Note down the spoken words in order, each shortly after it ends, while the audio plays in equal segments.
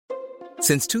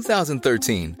Since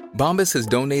 2013, Bombas has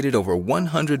donated over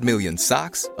 100 million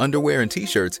socks, underwear, and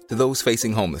T-shirts to those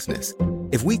facing homelessness.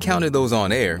 If we counted those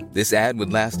on air, this ad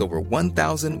would last over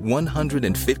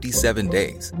 1,157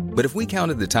 days. But if we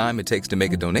counted the time it takes to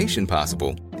make a donation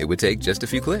possible, it would take just a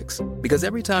few clicks. Because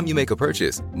every time you make a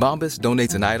purchase, Bombas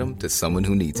donates an item to someone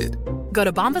who needs it. Go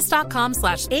to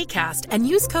bombas.com/ACAST and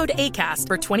use code ACAST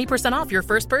for 20% off your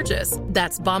first purchase.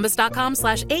 That's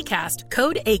bombas.com/ACAST,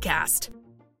 code ACAST.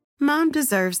 Mom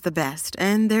deserves the best,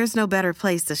 and there's no better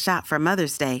place to shop for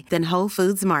Mother's Day than Whole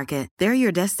Foods Market. They're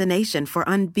your destination for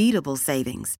unbeatable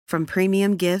savings, from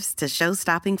premium gifts to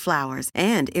show-stopping flowers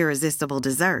and irresistible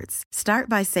desserts. Start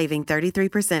by saving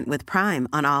 33% with Prime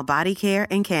on all body care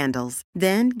and candles.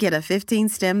 Then get a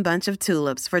 15-stem bunch of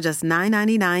tulips for just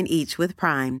 $9.99 each with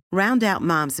Prime. Round out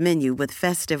Mom's menu with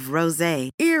festive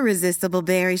rosé, irresistible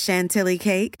berry chantilly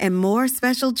cake, and more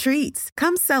special treats.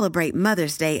 Come celebrate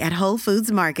Mother's Day at Whole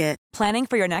Foods Market. Planning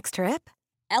for your next trip?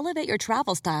 Elevate your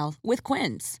travel style with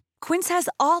Quince. Quince has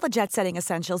all the jet-setting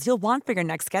essentials you'll want for your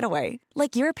next getaway,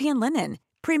 like European linen,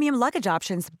 premium luggage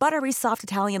options, buttery soft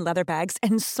Italian leather bags,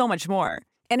 and so much more.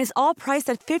 And is all priced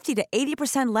at 50 to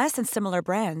 80% less than similar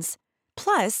brands.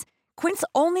 Plus, Quince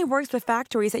only works with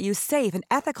factories that use safe and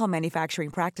ethical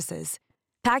manufacturing practices.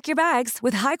 Pack your bags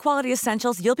with high-quality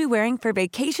essentials you'll be wearing for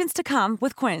vacations to come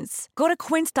with Quince. Go to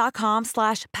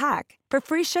quince.com/pack for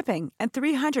free shipping and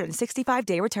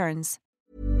 365-day returns.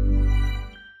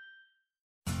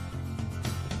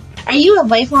 Are you a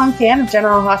lifelong fan of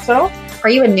General Hospital? Are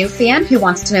you a new fan who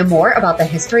wants to know more about the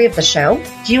history of the show?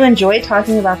 Do you enjoy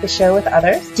talking about the show with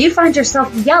others? Do you find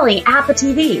yourself yelling at the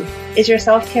TV? Is your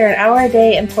self-care an hour a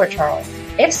day in Port Charles?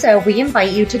 If so, we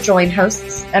invite you to join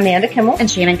hosts Amanda Kimmel and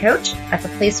Shannon Coach at the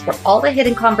place where all the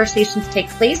hidden conversations take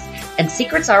place and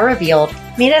secrets are revealed.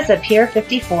 Meet us at Pier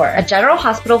 54, a General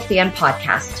Hospital fan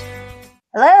podcast.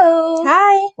 Hello.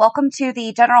 Hi. Welcome to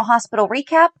the General Hospital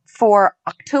recap for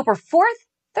October 4th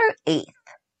through 8th.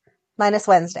 Minus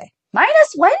Wednesday.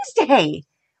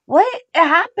 What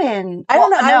happened? I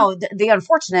don't know. No, the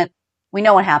unfortunate, we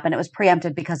know what happened. It was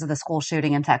preempted because of the school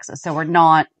shooting in Texas. So we're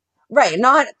not. Right.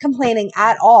 Not complaining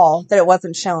at all that it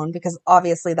wasn't shown, because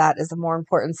obviously that is a more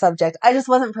important subject. I just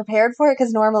wasn't prepared for it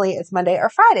because normally it's Monday or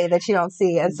Friday that you don't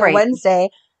see. And so Right. Wednesday,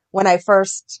 when I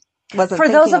first wasn't For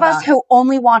those of us who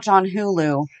only watch on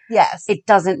Hulu, yes, it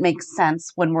doesn't make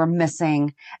sense when we're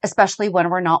missing, especially when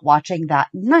we're not watching that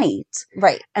night.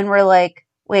 right. And we're like,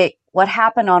 wait, what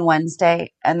happened on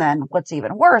Wednesday? And then what's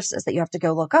even worse is that you have to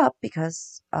go look up,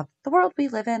 because of the world we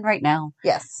live in right now,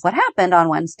 Yes. what happened on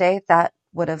Wednesday that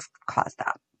would have caused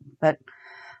that. But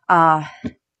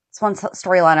it's one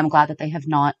storyline I'm glad that they have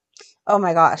not. Oh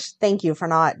my gosh. Thank you for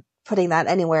not putting that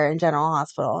anywhere in General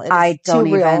Hospital. It is I don't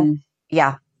too real. even.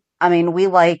 Yeah. I mean,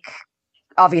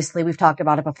 obviously we've talked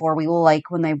about it before. We like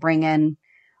when they bring in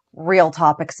real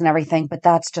topics and everything, but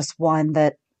that's just one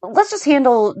that, let's just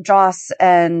handle Joss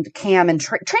and Cam and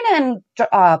Trina and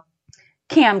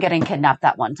Cam getting kidnapped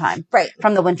that one time. Right.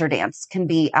 From the winter dance can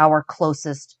be our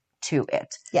closest to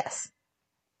it. Yes.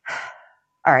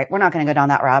 All right. We're not going to go down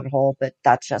that rabbit hole, but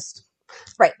that's just.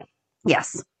 Right.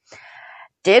 Yes.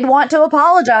 Did want to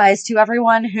apologize to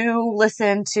everyone who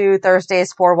listened to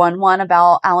Thursday's 411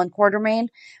 about Alan Quartermain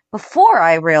before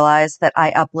I realized that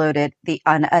I uploaded the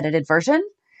unedited version.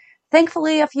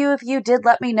 Thankfully, a few of you did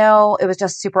let me know. It was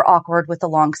just super awkward with the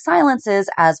long silences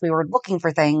as we were looking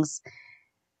for things.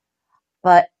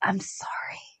 But I'm sorry.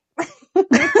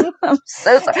 I'm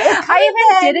so sorry. I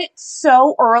even did it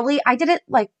so early. I did it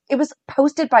it was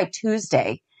posted by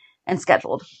Tuesday and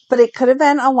scheduled. But it could have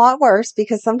been a lot worse,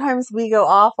 because sometimes we go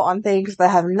off on things that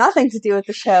have nothing to do with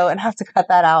the show and have to cut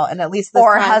that out. And at least this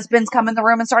Or time, husbands come in the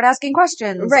room and start asking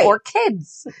questions. Right. Or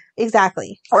kids.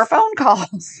 Exactly. Or phone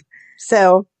calls.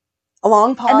 So a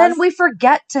long pause. And then we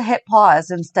forget to hit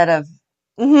pause instead of,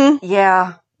 Mm-hmm.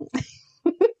 yeah.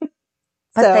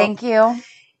 But thank you.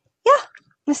 Yeah.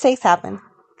 Mistakes happen.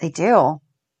 They do.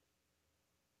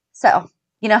 So,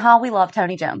 you know how we love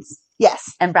Tony Jones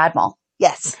Yes. and Brad Mall.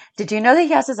 Yes. Did you know that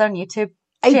he has his own YouTube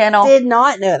channel? I did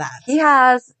not know that. He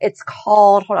has. It's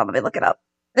called, hold on, let me look it up.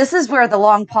 This is where the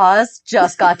long pause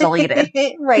just got deleted.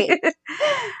 Right.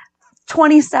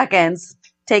 20 seconds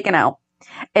taken out.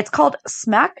 It's called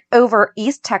Smack Over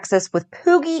East Texas with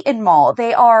Poogie and Maul.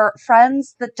 They are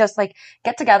friends that just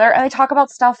get together and they talk about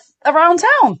stuff around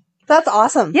town. That's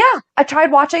awesome. Yeah. I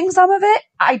tried watching some of it.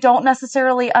 I don't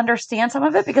necessarily understand some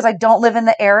of it because I don't live in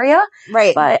the area.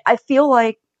 Right. But I feel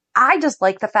like I just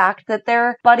like the fact that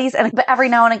they're buddies, but every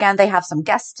now and again they have some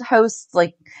guest hosts,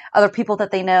 other people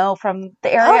that they know from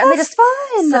the area. Oh, and they that's just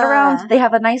fun. sit around. They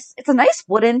have it's a nice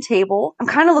wooden table. I'm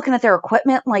kind of looking at their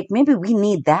equipment maybe we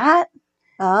need that.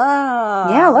 Oh.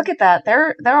 Yeah, look at that.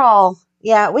 They're all...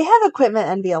 Yeah, we have equipment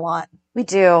envy a lot. We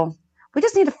do. We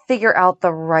just need to figure out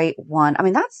the right one. I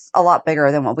mean, that's a lot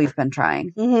bigger than what we've been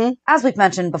trying. Mm-hmm. As we've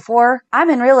mentioned before, I'm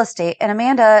in real estate and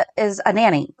Amanda is a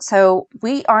nanny. So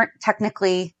we aren't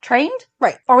technically trained.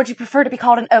 Right. Or would you prefer to be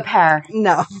called an au pair?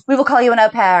 No. We will call you an au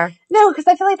pair. No, because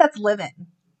I feel like that's live-in.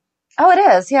 Oh, it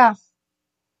is. Yeah.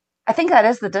 I think that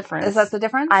is the difference. Is that the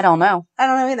difference? I don't know. I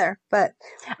don't know either, but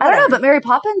I don't know, but Mary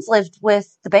Poppins lived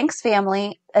with the Banks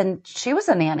family and she was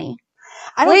a nanny.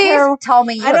 I don't Please care. tell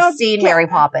me you have seen Mary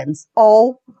Poppins.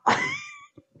 Oh.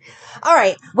 All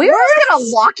right. We're just going to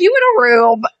lock you in a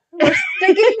room. We're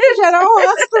sticking to General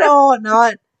Hospital,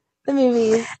 not the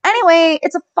movies. Anyway,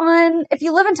 it's a fun, if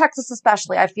you live in Texas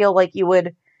especially, I feel like you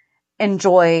would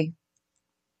enjoy.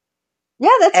 Yeah,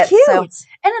 that's cute.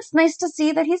 And it's nice to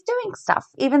see that he's doing stuff,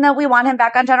 even though we want him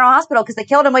back on General Hospital because they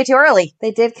killed him way too early. They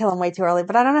did kill him way too early,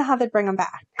 but I don't know how they'd bring him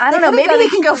back. I don't know. Maybe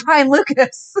we can go find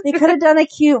Lucas. They could have done a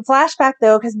cute flashback,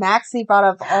 though, because Maxie brought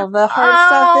up all the hard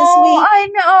stuff this week. I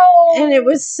know. And it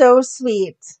was so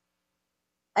sweet.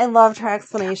 I loved her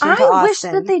explanation to Austin. I wish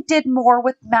that they did more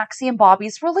with Maxie and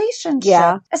Bobby's relationship.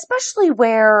 Yeah. Especially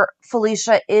where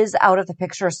Felicia is out of the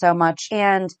picture so much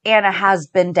and Anna has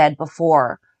been dead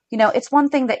before. You know, it's one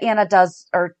thing that Anna does,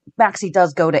 or Maxie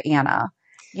does go to Anna,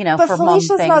 you know, but for mom things.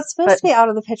 Felicia's not supposed to be out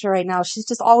of the picture right now. She's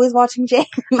just always watching James.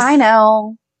 I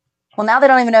know. Well, now they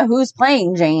don't even know who's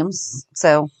playing James.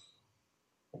 So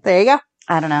there you go.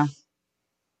 I don't know.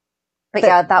 But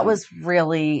yeah, that was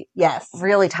really,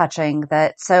 really touching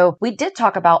so we did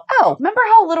talk about, remember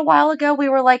how a little while ago we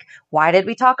were like, why did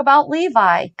we talk about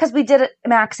Levi? Because we did it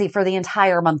Maxie for the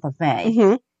entire month of May.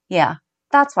 Mm-hmm. Yeah.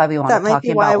 That's why we wanted to talk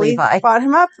about Levi. We brought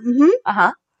him up. Mm-hmm.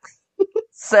 Uh-huh.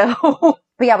 So,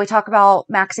 but yeah, we talk about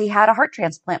Maxie had a heart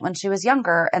transplant when she was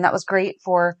younger, and that was great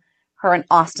for her and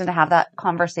Austin to have that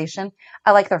conversation.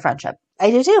 I like their friendship. I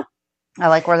do too. I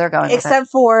like where they're going. Except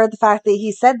for the fact that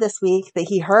he said this week that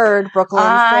he heard Brooklyn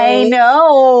say. I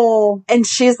know. And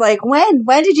she's like, when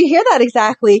did you hear that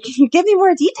exactly? Can you give me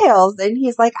more details? And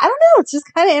he's like, I don't know. It's just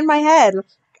kind of in my head.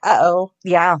 Uh-oh.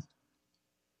 Yeah.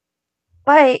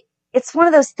 But it's one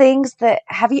of those things that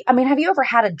have you ever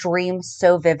had a dream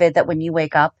so vivid that when you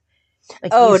wake up,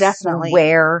 like you definitely.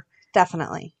 swear?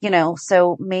 Definitely. You know,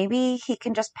 so maybe he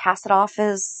can just pass it off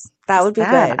as that would be good.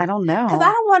 I don't know. Because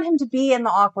I don't want him to be in the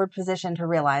awkward position to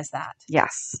realize that.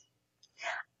 Yes.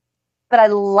 But I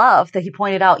love that he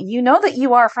pointed out, you know that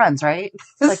you are friends, right?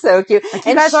 Like, so cute. Like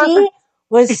and she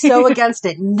was so against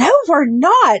it. No, we're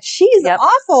not. She's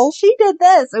awful. She did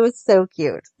this. It was so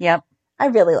cute. Yep. I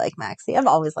really like Maxie. I've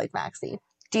always liked Maxie.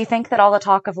 Do you think that all the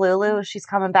talk of Lulu, she's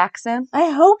coming back soon?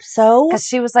 I hope so. Because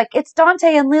she was like, it's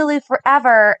Dante and Lulu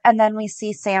forever. And then we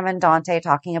see Sam and Dante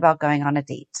talking about going on a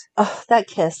date. Oh, that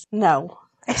kiss. No.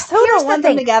 I so don't want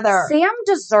them together. Sam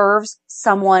deserves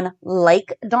someone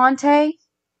like Dante.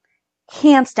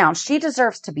 Hands down. She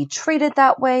deserves to be treated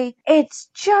that way. It's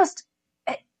just...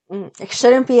 It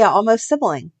shouldn't be an almost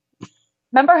sibling.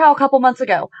 Remember how a couple months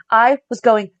ago I was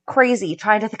going crazy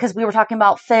trying to, because we were talking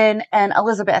about Finn and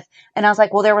Elizabeth. And I was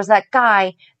like, well, there was that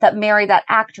guy that married that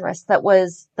actress that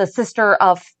was the sister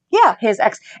of his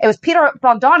ex. It was Peter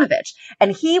Bogdanovich.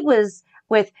 And he was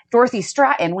with Dorothy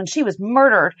Stratton when she was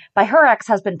murdered by her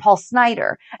ex-husband, Paul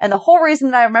Snider. And the whole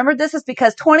reason that I remembered this is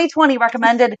because 2020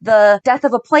 recommended The Death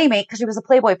of a Playmate because she was a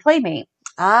Playboy playmate.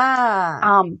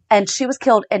 And she was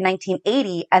killed in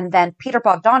 1980. And then Peter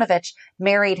Bogdanovich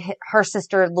married her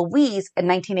sister Louise in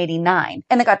 1989.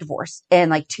 And they got divorced in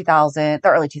like the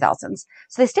early 2000s.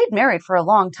 So they stayed married for a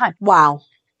long time. Wow.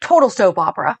 Total soap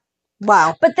opera.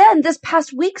 Wow. But then this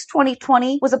past week's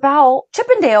 2020 was about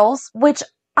Chippendales, which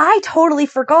I totally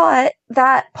forgot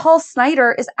that Paul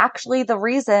Snider is actually the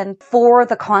reason for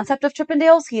the concept of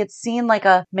Chippendales. He had seen like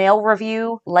a male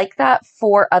review like that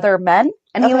for other men.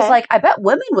 And he was like, I bet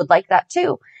women would like that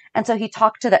too. And so he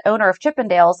talked to the owner of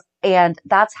Chippendales and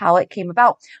that's how it came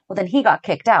about. Well, then he got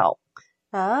kicked out.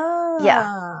 Oh.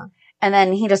 Yeah. And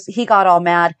then he got all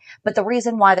mad. But the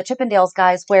reason why the Chippendales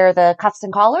guys wear the cuffs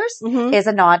and collars is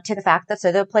a nod to the fact that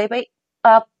so they're Playboy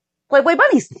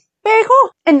bunnies. Very cool.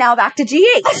 And now back to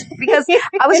GH because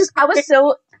I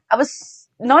was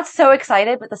not so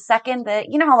excited, but the second that,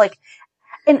 you know how like,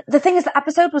 and the thing is the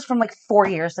episode was from like 4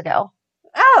 years ago.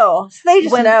 Oh, so they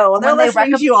just know. They're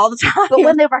listening to you all the time. But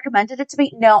when they recommended it to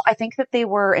me, no, I think that they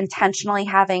were intentionally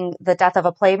having The Death of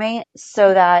a Playmate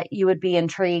so that you would be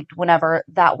intrigued whenever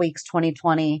that week's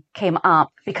 2020 came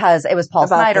up because it was Paul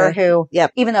Snider who,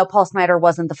 even though Paul Snider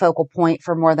wasn't the focal point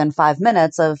for more than 5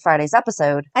 minutes of Friday's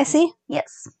episode. I see.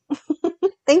 Yes.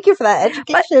 Thank you for that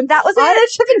education. But that was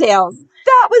it. Chippendales.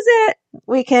 That was it.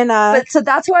 We can, But so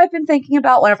that's who I've been thinking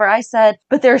about whenever I said,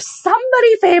 but there's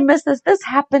somebody famous that this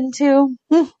happened to.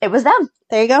 It was them.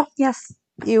 there you go. Yes.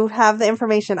 You have the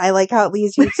information. I like how it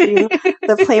leads you to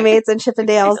the Playmates and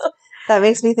Chippendales. That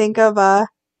makes me think of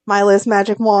Milo's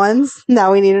Magic Wands.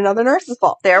 Now we need another nurse's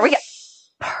ball. There we go.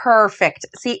 Perfect.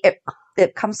 See,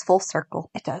 it comes full circle.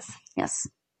 It does. Yes.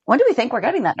 When do we think we're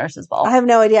getting that nurse's ball? I have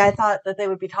no idea. I thought that they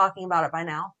would be talking about it by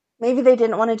now. Maybe they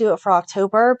didn't want to do it for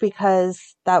October because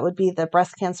that would be the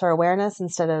breast cancer awareness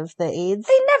instead of the AIDS.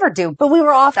 They never do. But we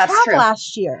were off That's track true.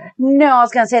 last year. No, I was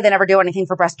going to say they never do anything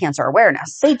for breast cancer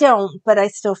awareness. They don't, but I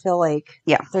still feel like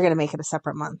Yeah. they're going to make it a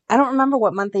separate month. I don't remember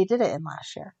what month they did it in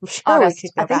last year. I'm sure August. we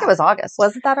could go I think back. it was August.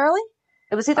 Was it that early?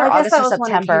 It was either I guess August that or was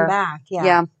when it came September. back. Yeah.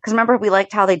 Yeah. Because remember, we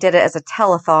liked how they did it as a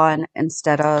telethon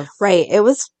instead of... Right. It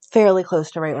was fairly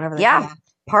close to right whenever they Yeah. came back.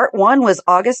 Part 1 was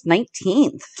August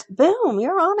 19th. Boom.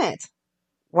 You're on it.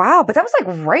 Wow. But that was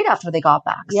like right after they got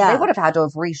back. So Yeah. they would have had to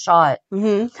have reshot.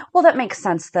 Mm-hmm. Well, that makes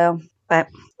sense though. But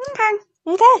okay.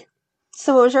 Okay.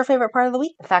 So what was your favorite part of the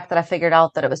week? The fact that I figured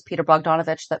out that it was Peter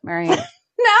Bogdanovich that married...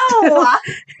 No.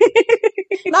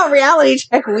 Not reality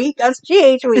check week. That's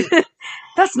GH week.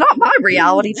 That's not my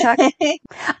reality check.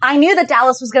 I knew that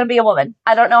Dallas was going to be a woman.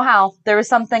 I don't know how. There was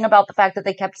something about the fact that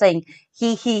they kept saying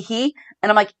he.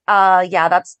 And I'm like, yeah,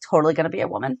 that's totally going to be a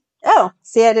woman. Oh,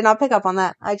 see, I did not pick up on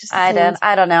that. I just I assumed. did.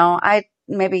 I don't know. I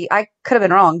could have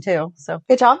been wrong too. So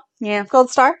Good job. yeah. Gold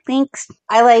star. Thanks.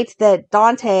 I liked that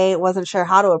Dante wasn't sure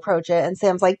how to approach it, and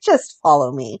Sam's like, just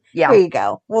follow me. Yeah. Here you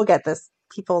go. We'll get this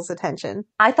people's attention.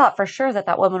 I thought for sure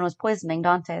that woman was poisoning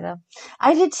Dante though.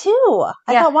 I did too.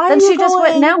 I Yeah. thought, why then are you she just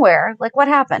going... went nowhere. Like what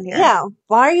happened here? Yeah.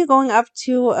 Why are you going up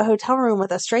to a hotel room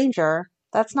with a stranger?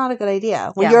 That's not a good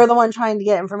idea. When Yeah. you're the one trying to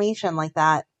get information like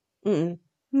that. Mm-mm.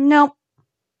 Nope.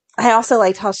 I also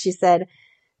liked how she said,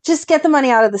 just get the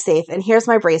money out of the safe and here's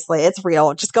my bracelet. It's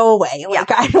real. Just go away.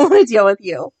 Like, I don't want to deal with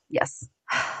you. Yes.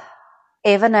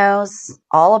 Ava knows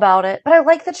all about it, but I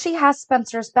like that she has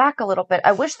Spencer's back a little bit.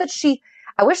 I wish that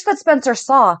Spencer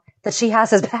saw that she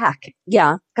has his back.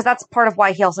 Yeah. Because that's part of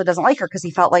why he also doesn't like her, because he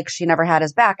felt like she never had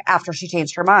his back after she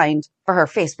changed her mind for her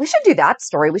face. We should do that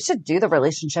story. We should do the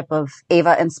relationship of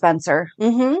Ava and Spencer.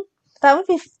 Mm-hmm. That would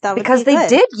be Because be they good.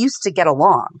 did used to get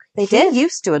along. They He did.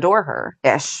 used to adore her.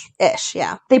 Ish,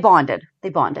 yeah. They bonded.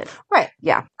 Right.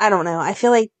 Yeah. I don't know. I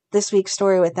feel like this week's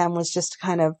story with them was just to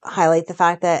kind of highlight the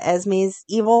fact that Esme's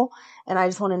evil, and I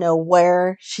just want to know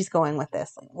where she's going with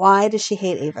this. Like, why does she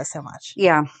hate Ava so much?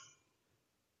 Yeah.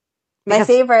 My Because-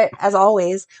 favorite, as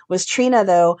always, was Trina,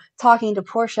 though, talking to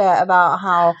Portia about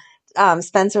how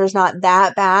Spencer's not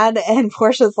that bad, and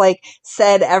Portia's like,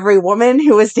 said every woman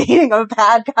who was dating a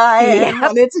bad guy and Yep.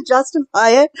 wanted to justify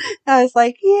it. And I was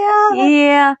like,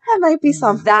 Yeah. that might be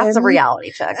something. That's a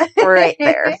reality check right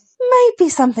there. Might be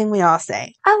something we all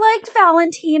say. I liked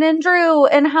Valentine and Drew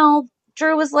and how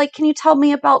Drew was like, can you tell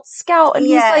me about Scout? And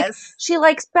he's like, she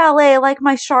likes ballet like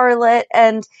my Charlotte,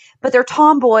 but they're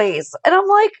tomboys. And I'm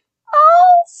like,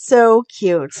 oh. So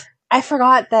cute. I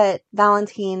forgot that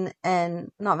not Valentine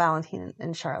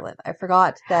and Charlotte. I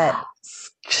forgot that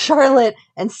Charlotte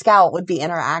and Scout would be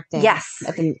interacting. Yes.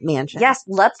 At the mansion. Yes,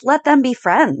 let's let them be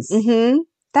friends. Mm-hmm.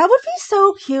 That would be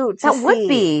so cute. That would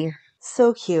be.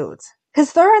 so cute.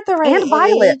 Because they're at the right And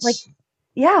Violet, age. like,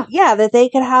 yeah. Yeah, that they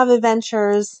could have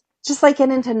adventures, just like get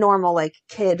into normal, like,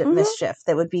 kid Mhm. mischief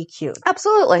that would be cute.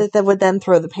 Absolutely. That would then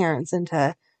throw the parents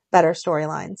into better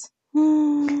storylines.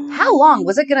 How long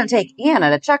was it going to take Anna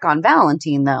to check on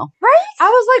Valentine, though? Right? I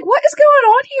was like, what is going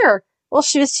on here? Well,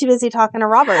 she was too busy talking to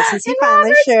Robert since he And finally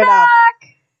Robert's showed up. back.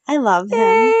 I love him.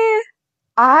 Yay.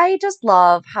 I just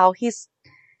love how he's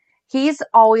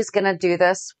always going to do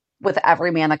this with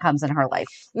every man that comes in her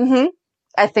life. Mm-hmm.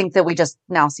 I think that we just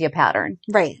now see a pattern.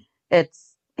 Right.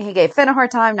 He gave Finn a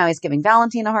hard time. Now he's giving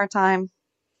Valentine a hard time.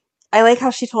 I like how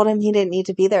she told him he didn't need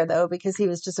to be there, though, because he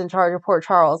was just in charge of Port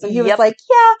Charles. And he was Yep. like,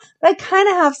 yeah, but I kind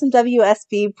of have some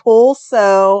WSB pull,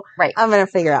 so Right. I'm going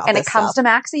to figure out And this it comes stuff. to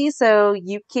Maxie, so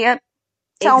you can't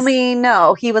tell me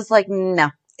no. He was like,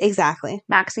 no. Exactly.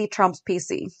 Maxie trumps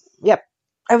PC. Yep.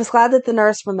 I was glad that the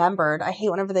nurse remembered. I hate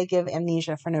whenever they give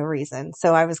amnesia for no reason.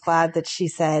 So I was glad that she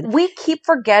said, We keep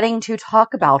forgetting to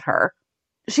talk about her.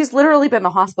 She's literally been in the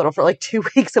hospital for like 2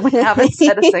 weeks and we haven't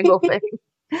said a single thing.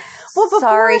 well, before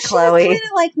Sorry, she Chloe. was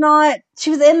kind of she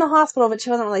was in the hospital, but she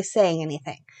wasn't really saying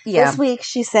anything. Yeah. This week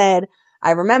she said,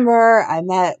 I remember I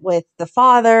met with the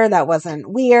father. That wasn't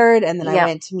weird. And then I Yep.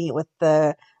 went to meet with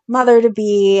the mother to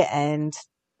be, and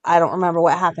I don't remember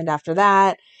what happened after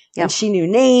that. Yep. And she knew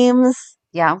names.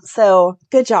 Yeah. So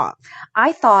good job.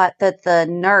 I thought that the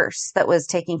nurse that was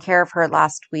taking care of her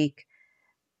last week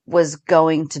was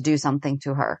going to do something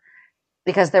to her.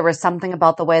 because there was something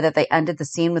about the way that they ended the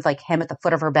scene with like him at the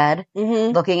foot of her bed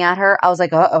Mm-hmm. looking at her. I was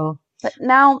like, uh-oh. But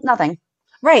now, nothing.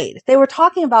 Right. They were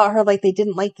talking about her like they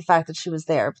didn't like the fact that she was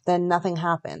there, but then nothing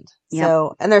happened. Yep.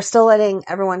 So, and they're still letting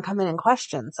everyone come in and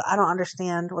question. So I don't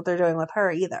understand what they're doing with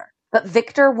her either. But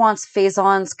Victor wants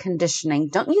Faison's conditioning.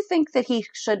 Don't you think that he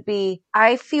should be?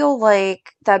 I feel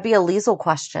like that'd be a Liesel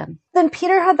question. Then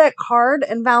Peter had that card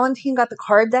and Valentine got the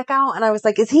card deck out. And I was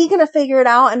like, is he going to figure it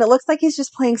out? And it looks like he's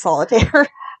just playing solitaire.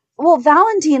 Well,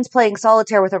 Valentine's playing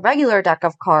solitaire with a regular deck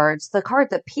of cards. The card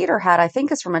that Peter had, I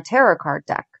think, is from a tarot card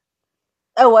deck.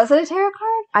 Oh, was it a tarot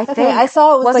card? I Okay, think. I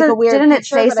saw it was like a weird Didn't it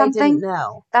picture, say but something? I didn't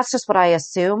know. That's just what I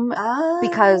assume.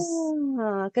 Because-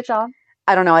 Good job.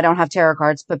 I don't know. I don't have tarot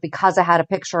cards, but because I had a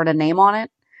picture and a name on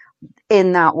it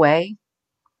in that way.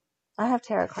 I have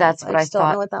tarot cards. That's what I just don't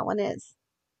thought. know what that one is.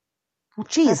 Well,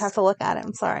 I geez. just have to look at it.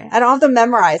 I'm sorry. I don't have to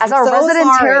memorize. As I'm our so resident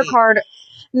sorry. tarot card,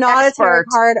 Not a tarot expert.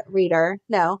 card reader.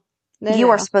 No. you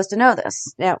are supposed to know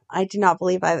this. No, I do not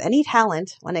believe I have any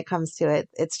talent when it comes to it.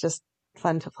 It's just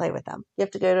fun to play with them. You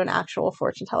have to go to an actual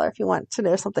fortune teller if you want to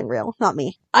know something real, not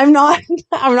me. I'm not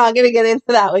going to get into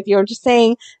that with you. I'm just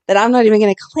saying that I'm not even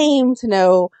going to claim to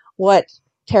know what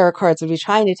tarot cards would be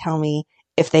trying to tell me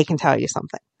if they can tell you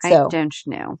something. So I don't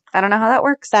know. I don't know how that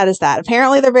works. that is that.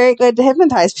 Apparently they're very good to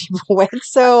hypnotize people with.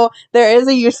 So there is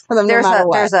a use for them no matter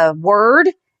what. There's a word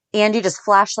and you just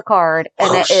flash the card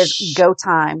and it is go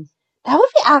time. That would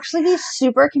actually be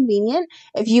super convenient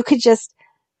if you could just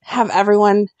have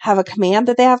everyone have a command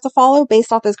that they have to follow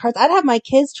based off those cards. I'd have my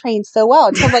kids trained so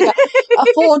well. Just have like a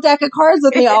full deck of cards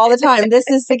with me all the time. This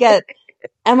is to get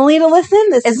Emily to listen.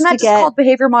 This is Isn't that to just get called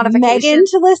behavior modification? Megan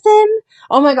to listen.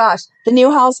 Oh my gosh. The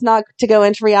new house, not to go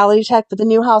into reality check, but the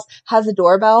new house has a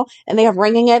doorbell and they have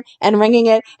ringing it and ringing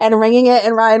it and ringing it.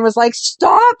 And Ryan was like,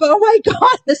 stop. Oh my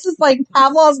God. This is like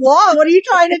Pavlov's law. What are you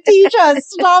trying to teach us?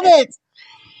 Stop it.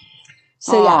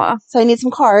 So yeah. Aw. So I need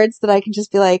some cards that I can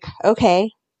just be like,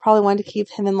 okay, probably one to keep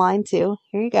him in line too.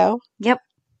 Here you go. Yep.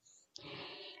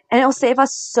 And it'll save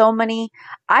us so many.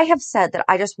 I have said that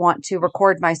I just want to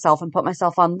record myself and put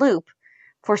myself on loop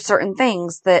for certain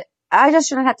things that I just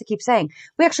shouldn't have to keep saying.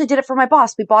 We actually did it for my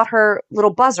boss. We bought her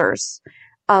little buzzers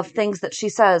of things that she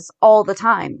says all the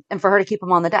time and for her to keep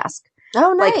them on the desk.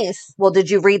 Oh, Like, nice. Well, did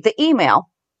you read the email?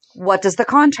 What does the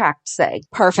contract say?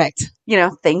 Perfect. You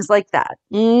know, things like that.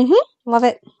 Mm-hmm. Love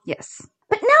it. Yes.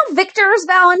 But now Victor's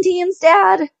Valentine's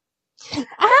dad. How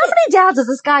many dads is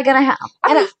this guy going to have?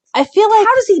 I mean, I feel like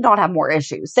how does he not have more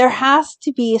issues? there has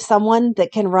to be someone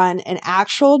that can run an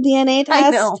actual DNA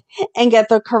I know. test and get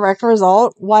the correct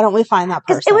result. Why don't we find that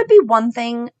 'Cause person? it would be one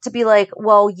thing to be like,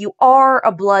 well, you are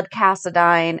a blood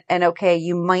Cassadine, and okay,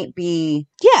 you might be,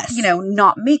 yes. you know,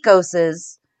 not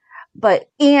Mikos's, but,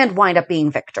 and wind up being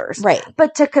Victor's. Right.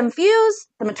 But to confuse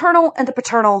the maternal and the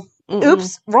paternal, Mm-mm.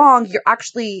 oops, wrong, you're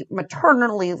actually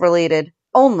maternally related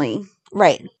only.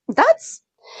 Right. That's,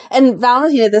 And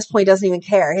Valentine at this point doesn't even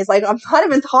care. He's like, I'm not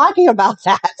even talking about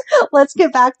that. Let's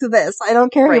get back to this. I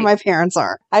don't care Right. who my parents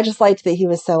are. I just liked that he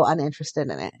was so uninterested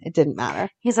in it. It didn't matter.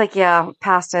 he's like, yeah,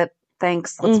 past it.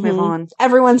 Thanks. Let's move Mhm. on.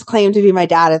 Everyone's claimed to be my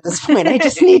dad at this point. I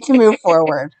just need to move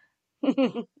forward.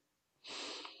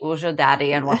 Who's your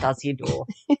daddy and what does he do?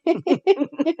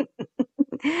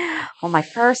 Well, my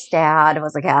first dad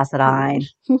was a Cassadine.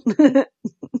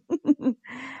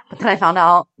 But then I found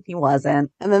out he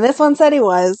wasn't. And then this one said he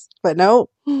was, but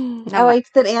nope. I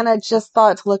liked that Anna just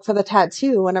thought to look for the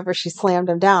tattoo whenever she slammed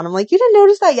him down. I'm like, you didn't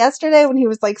notice that yesterday when he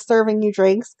was like serving you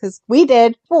drinks? Because we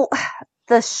did. Well,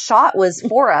 the shot was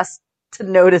for us to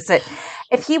notice it.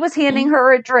 If he was handing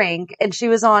her a drink and she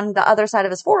was on the other side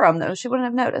of his forearm, though, she wouldn't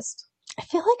have noticed. I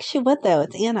feel like she would, though.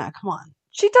 It's Anna. Come on.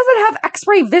 She doesn't have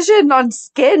x-ray vision on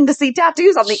skin to see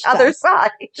tattoos on the She other does.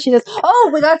 side. She does. Oh,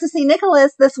 we got to see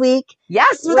Nicholas this week.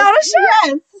 Yes, without a shirt.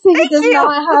 Yes. He Thank does you.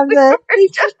 not have the.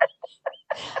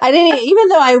 I didn't, even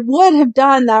though I would have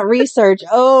done that research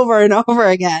over and over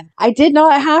again, I did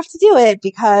not have to do it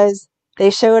because they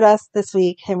showed us this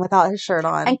week him without his shirt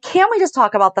on. And can we just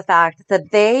talk about the fact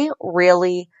that they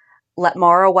really let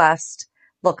Mara West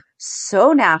look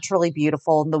so naturally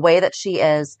beautiful in the way that she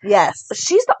is? Yes.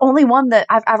 She's the only one that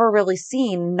I've ever really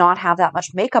seen not have that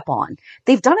much makeup on.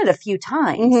 They've done it a few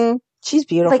times. Mm-hmm. She's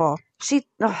beautiful.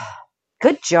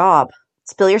 Good job.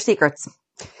 Spill your secrets.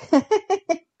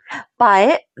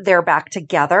 But they're back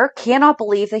together. Cannot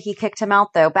believe that he kicked him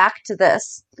out, though. Back to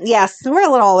this. Yes, we're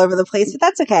a little all over the place, but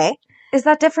that's okay. Is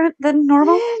that different than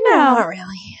normal? No, not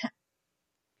really.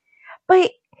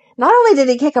 But Not only did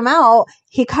he kick him out,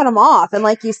 he cut him off. And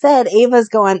like you said, Ava's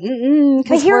going, But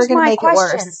because we're here's going to my make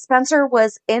question. it worse. Spencer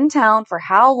was in town for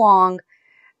how long?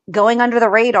 going under the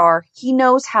radar. He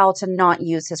knows how to not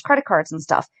use his credit cards and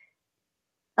stuff.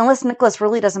 Unless Nicholas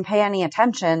really doesn't pay any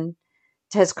attention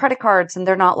to his credit cards, and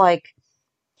they're not like,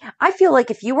 I feel like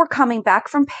if you were coming back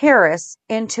from Paris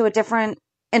into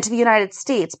the United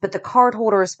States, but the card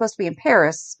holder is supposed to be in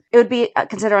Paris, it would be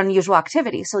considered unusual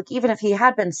activity. So like, even if he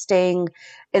had been staying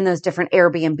in those different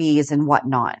Airbnbs and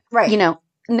whatnot, Right. you know,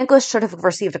 Nicholas should have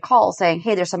received a call saying,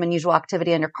 hey, there's some unusual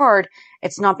activity on your card.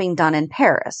 It's not being done in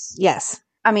Paris. Yes.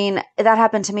 I mean, that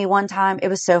happened to me one time. It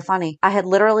was so funny. I had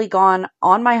literally gone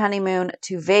on my honeymoon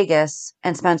to Vegas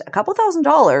and spent a couple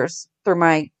 $1,000s through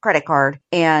my credit card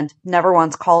and never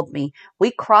once called me. We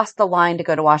crossed the line to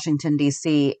go to Washington,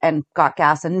 D.C. and got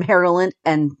gas in Maryland,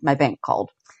 and my bank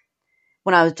called.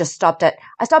 When I stopped at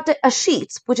a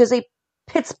Sheetz, which is a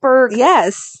Pittsburgh.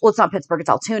 Yes. Well, it's not Pittsburgh. It's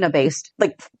Altoona based,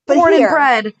 like But born and here.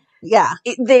 bred. Yeah.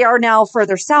 They are now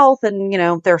further south and, you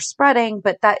know, they're spreading,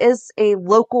 but that is a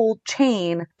local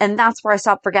chain. And that's where I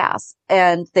stopped for gas.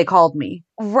 And they called me.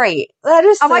 Right. That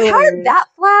is I'm so like, how weird. did that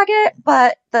flag it?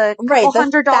 But the couple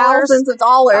 $100 thousands of I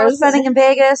dollars was spending in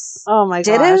Vegas Oh my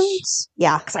gosh. didn't.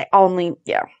 Yeah. Because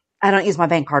I don't use my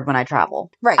bank card when I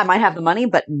travel. Right. I might have the money,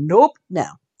 but nope. No.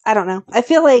 I don't know. I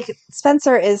feel like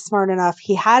Spencer is smart enough.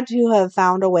 He had to have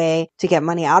found a way to get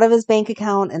money out of his bank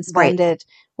account and spend it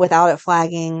without it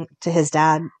flagging to his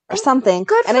dad or something.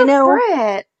 Good and for I know,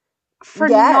 Britt for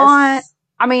Yes. not,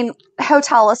 I mean,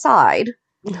 hotel aside,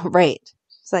 right.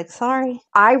 It's like, sorry.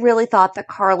 I really thought that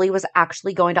Carly was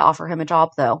actually going to offer him a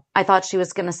job, though. I thought she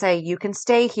was going to say, you can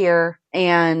stay here.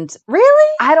 And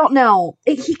Really? I don't know.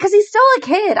 Because he's still a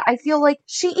kid. I feel like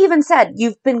she even said,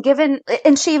 you've been given,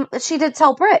 and she did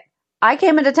tell Britt, I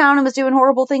came into town and was doing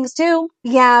horrible things too.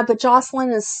 Yeah, but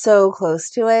Jocelyn is so close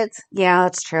to it. Yeah,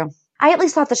 that's true. I at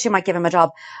least thought that she might give him a job.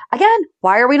 Again,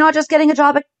 why are we not just getting a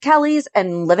job at Kelly's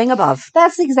and living above?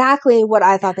 That's exactly what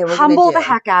I thought they were going to do. Humble the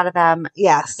heck out of them.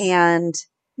 Yes. And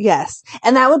yes.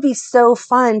 And that would be so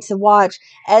fun to watch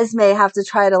Esme have to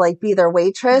try to like be their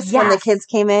waitress when the Yes. kids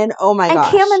came in. Oh my and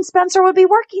gosh. Cam and Spencer would be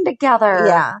working together.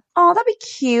 Yeah. Oh, that'd be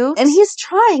cute. And he's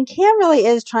trying. Cam really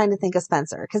is trying to think of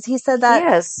Spencer because he said that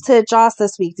Yes. to Joss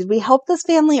this week. Did we help this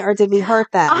family or did we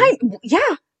hurt them? Yeah.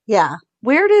 Yeah.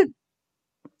 Where did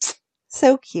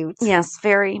So cute. Yes,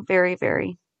 very, very,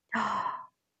 very.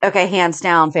 Okay, hands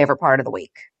down, favorite part of the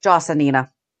week. Joss and Nina.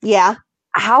 Yeah.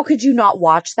 How could you not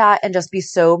watch that and just be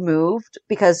so moved?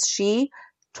 Because she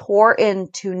tore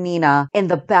into Nina in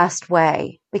the best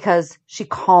way because she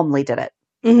calmly did it.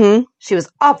 Mm-hmm. She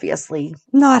was obviously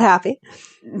Not happy.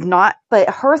 not, but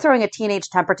her throwing a teenage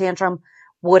temper tantrum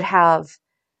would have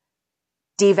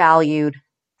devalued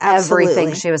everything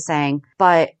Absolutely. she was saying.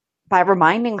 But by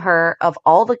reminding her of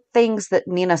all the things that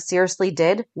Nina seriously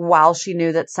did while she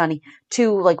knew that Sonny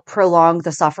to like prolong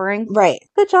the suffering. Right.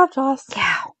 Good job, Joss.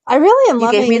 Yeah. I really am You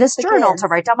loving gave me this the journal kid. to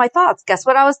write down my thoughts. Guess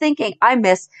what I was thinking? I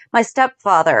miss my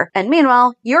stepfather. And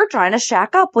meanwhile, you're trying to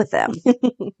shack up with them.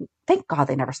 Thank God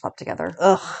they never slept together.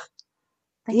 Ugh.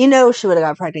 You know she would have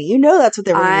got pregnant. You know that's what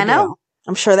they were going to do. I know.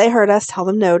 I'm sure they heard us tell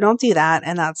them, no, don't do that.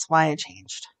 And that's why it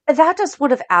changed. That just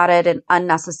would have added an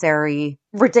unnecessary,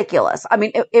 ridiculous. I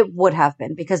mean, it would have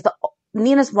been because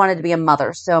Nina's wanted to be a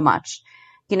mother so much,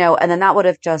 you know, and then that would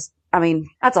have just, I mean,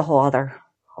 that's a whole other.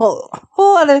 Whole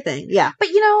other thing. Yeah. But,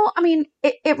 you know, I mean,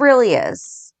 it really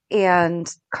is.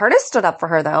 And Curtis stood up for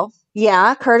her, though.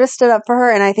 Yeah. Curtis stood up for her.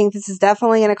 And I think this is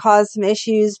definitely going to cause some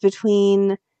issues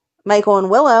between Michael and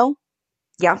Willow.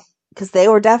 Yeah. Because they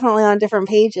were definitely on different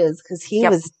pages because he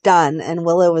Yep. was done and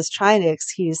Willow was trying to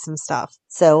excuse some stuff.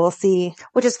 So we'll see.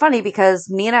 Which is funny because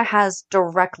Nina has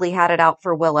directly had it out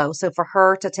for Willow. So for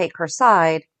her to take her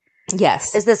side,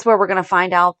 Yes. is this where we're going to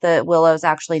find out that Willow's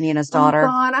actually Nina's daughter? Oh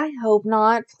God, I hope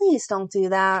not. Please don't do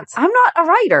that. I'm not a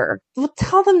writer, Well,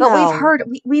 tell them but no. we've heard,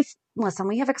 listen,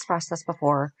 we have expressed this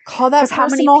before. Call that 'Cause how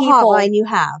many personal people- hotline you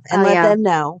have and Oh, let yeah. them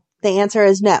know. The answer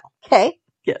is no. Okay.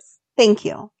 Yes. Thank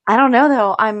you. I don't know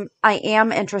though. I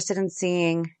am interested in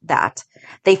seeing that.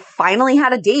 They finally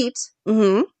had a date.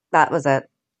 Mm-hmm. That was it.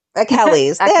 At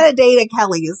Kelly's. They had a date at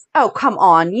Kelly's. Oh, come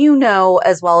on. You know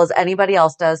as well as anybody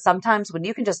else does. Sometimes when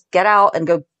you can just get out and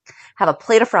go have a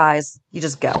plate of fries, you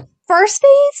just go. First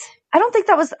date?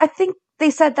 I think they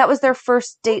said that was their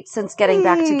first date since getting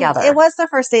back together. It was their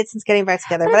first date since getting back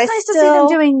together. But But it's I nice still, to see them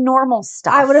doing normal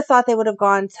stuff. I would have thought they would have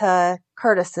gone to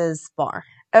Curtis's bar.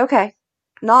 Okay.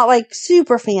 Not like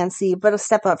super fancy, but a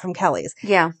step up from Kelly's.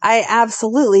 Yeah. I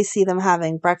absolutely see them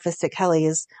having breakfast at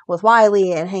Kelly's with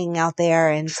Wiley and hanging out there.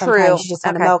 And True. sometimes you just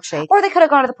want Okay. a milkshake. Or they could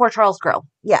have gone to the Port Charles Grill.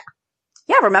 Yeah.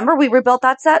 Yeah. Remember we rebuilt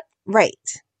that set? Right.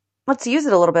 Let's use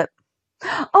it a little bit.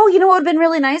 Oh, you know what would have been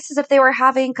really nice is if they were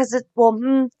having, because it's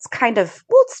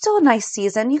still a nice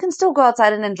season. You can still go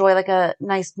outside and enjoy like a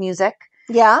nice music.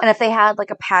 Yeah. And if they had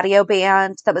like a patio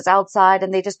band that was outside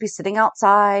and they'd just be sitting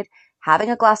outside, having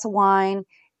a glass of wine,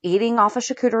 eating off a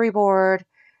charcuterie board,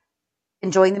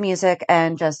 enjoying the music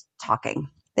and just talking.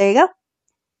 There you go.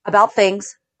 About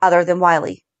things other than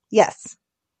Wiley. Yes.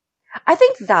 I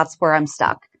think that's where I'm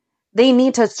stuck. They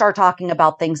need to start talking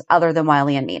about things other than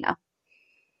Wiley and Nina.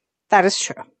 That is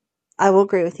true. I will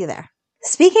agree with you there.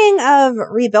 Speaking of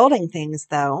rebuilding things,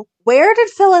 though, where did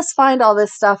Phyllis find all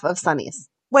this stuff of Sonny's?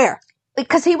 Where?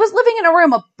 Because he was living in a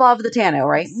room above the tonneau,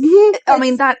 right? I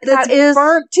mean, that is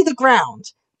burnt to the ground.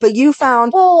 But you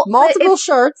found multiple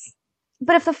shirts.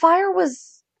 But if the fire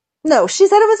was... No, she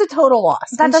said it was a total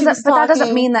loss. That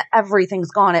doesn't mean that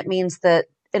everything's gone. It means that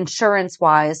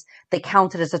insurance-wise, they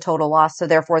count it as a total loss, so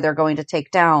therefore they're going to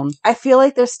take down. I feel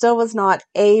like there still was not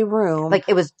a room. Like,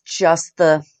 it was just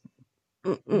the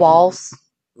walls.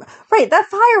 Right, that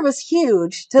fire was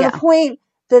huge to the point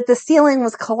that the ceiling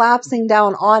was collapsing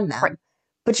down on them. Right.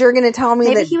 But you're going to tell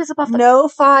me that he was above no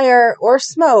fire or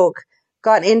smoke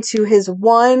got into his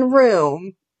one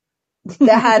room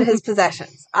that had his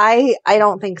possessions. I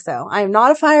don't think so. I'm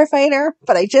not a firefighter,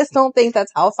 but I just don't think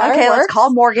that's how fire works. Let's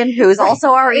call Morgan, who's also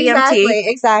our EMT.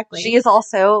 Exactly. She is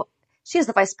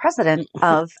the vice president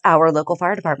of our local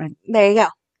fire department. There you go.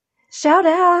 Shout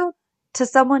out to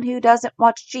someone who doesn't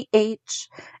watch GH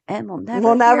and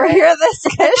will never hear this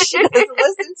because she doesn't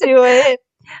listen to it.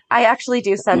 I actually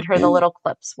do send her the little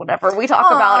clips whenever we talk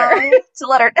about her to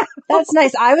let her know. That's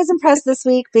nice. I was impressed this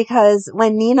week because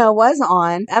when Nina was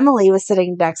on, Emily was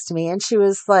sitting next to me and she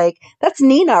was like, "That's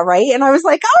Nina, right?" And I was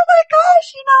like, "Oh my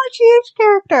gosh, a GH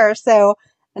character." So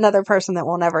another person that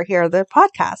will never hear the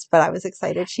podcast, but I was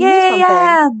excited she knew something.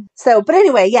 Yeah. So, but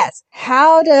anyway, yes.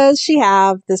 How does she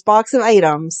have this box of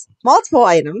items, multiple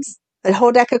items, a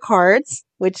whole deck of cards,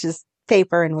 which is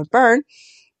paper and would burn,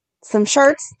 some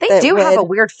shirts. They do have a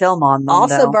weird film on them,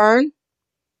 also burn.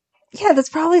 Yeah, that's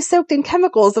probably soaked in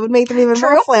chemicals that would make them even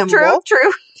more flammable.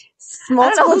 True.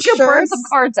 Multiple shirts. Burn some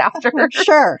cards after.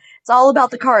 Sure. It's all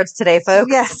about the cards today,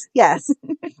 folks. Yes.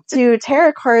 Do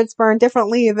tarot cards burn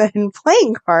differently than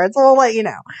playing cards? We'll let you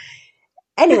know.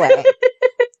 Anyway.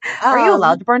 Are you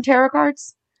allowed to burn tarot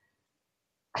cards?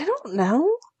 I don't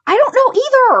know. I don't know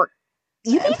either.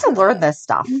 You need to learn this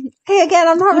stuff. Hey, again,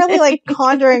 I'm not really like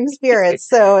conjuring spirits,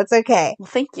 so it's okay. Well,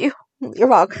 thank you. You're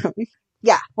welcome.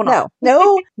 Yeah. Well,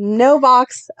 no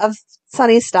box of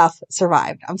Sonny's stuff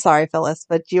survived. I'm sorry, Phyllis,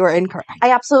 but you are incorrect.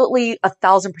 I absolutely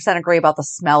 1,000% agree about the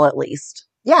smell, at least.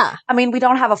 Yeah. I mean, we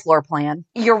don't have a floor plan.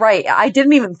 You're right. I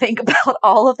didn't even think about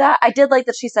all of that. I did like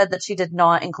that she said that she did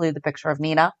not include the picture of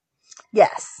Nina.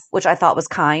 Yes. Which I thought was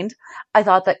kind. I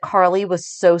thought that Carly was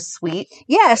so sweet.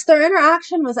 Yes, their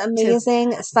interaction was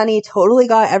amazing. Sonny totally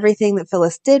got everything that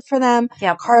Phyllis did for them.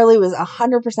 Yeah. Carly was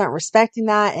 100% respecting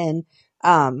that and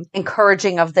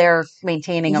encouraging of their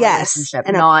maintaining a relationship.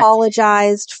 And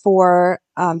apologized for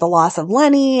the loss of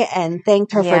Lenny and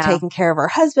thanked her for taking care of her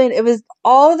husband. It was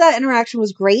all of that interaction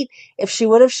was great. If she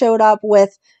would have showed up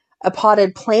with a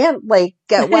potted plant, like,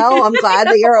 get well, I'm glad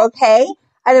that you're okay,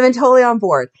 I'd have been totally on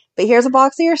board. But here's a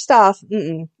box of your stuff.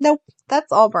 Nope.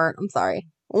 That's all burnt. I'm sorry.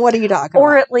 What are you talking about?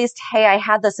 Or at least, hey, I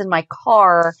had this in my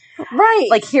car. Right.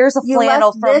 Like, here's a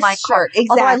flannel from my car. Exactly.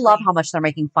 Although I love how much they're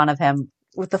making fun of him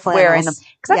with the flannels. Wearing them.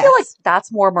 Because I feel like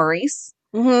that's more Maurice.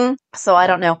 Mm-hmm. So I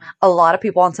don't know. A lot of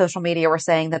people on social media were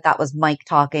saying that was Mike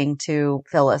talking to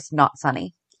Phyllis, not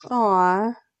Sonny.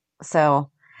 Aw. So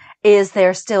is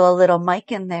there still a little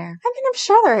Mike in there? I mean, I'm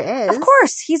sure there is. Of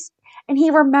course. He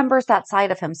remembers that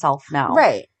side of himself now.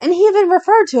 Right. And he even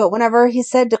referred to it whenever he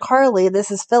said to Carly,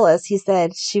 "This is Phyllis." He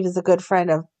said she was a good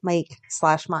friend of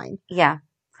Mike/mine. Yeah.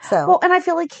 So. Well, and I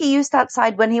feel like he used that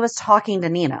side when he was talking to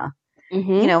Nina.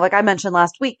 Mm-hmm. You know, like I mentioned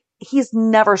last week, he's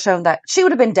never shown that she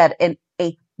would have been dead in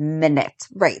a minute.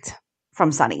 Right.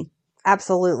 From Sonny.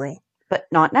 Absolutely. But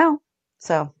not now.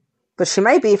 So. But she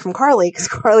might be from Carly because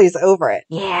Carly's over it.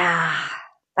 Yeah.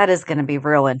 That is going to be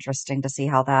real interesting to see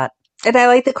how that. And I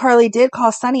like that Carly did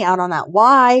call Sonny out on that.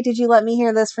 Why did you let me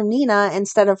hear this from Nina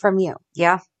instead of from you?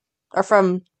 Yeah. Or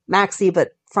from Maxie, but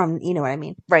from, you know what I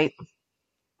mean? Right.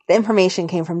 The information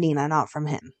came from Nina, not from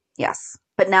him. Yes.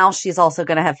 But now she's also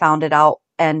going to have found it out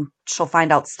and she'll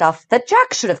find out stuff that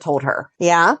Jax should have told her.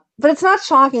 Yeah. But it's not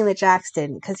shocking that Jax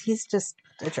didn't because he's just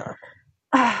a jerk.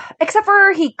 Except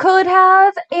for he could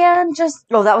have and just...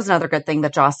 Oh, that was another good thing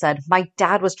that Joss said. My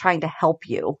dad was trying to help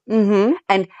you. Mm-hmm.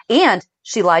 And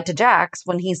she lied to Jax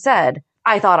when he said,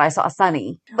 I thought I saw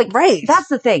Sonny. Like, right. That's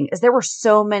the thing, is there were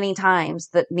so many times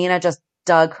that Nina just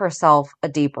dug herself a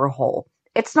deeper hole.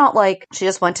 It's not like she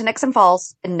just went to Nixon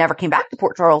Falls and never came back to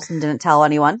Port Charles and didn't tell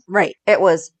anyone. Right. It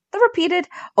was the repeated,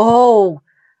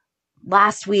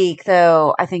 last week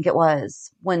though, I think it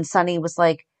was, when Sonny was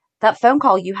like, that phone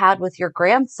call you had with your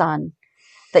grandson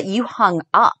that you hung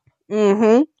up.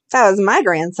 Mm-hmm. That was my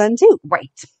grandson too. Right.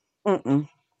 Mm-mm.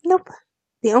 Nope.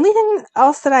 The only thing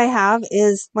else that I have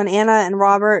is when Anna and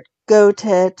Robert go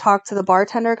to talk to the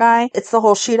bartender guy, it's the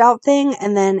whole shootout thing,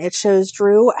 and then it shows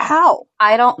Drew. How?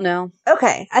 I don't know.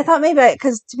 Okay. I thought maybe,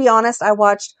 because to be honest, I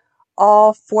watched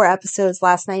all 4 episodes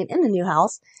last night in the new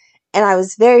house, and I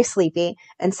was very sleepy,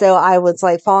 and so I was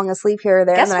like falling asleep here or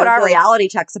there. Guess what our reality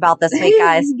check's about this week,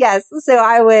 guys? Yes. So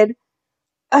I would,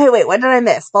 okay, wait, what did I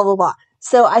miss? Blah, blah, blah.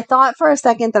 So I thought for a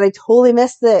second that I totally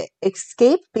missed the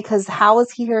escape, because how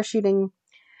was he here shooting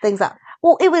things up?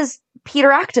 Well, it was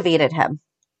Peter activated him.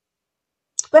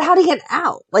 But how did he get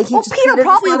out? Like, Peter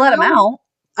probably let him out.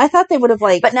 I thought they would have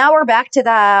But now we're back to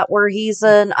that where he's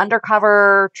an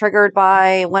undercover triggered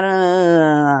by when.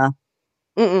 I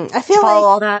feel follow like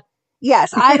all that.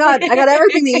 Yes, I got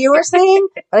everything that you were saying,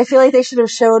 but I feel like they should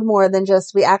have showed more than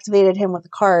just we activated him with the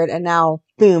card and now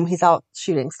boom, he's out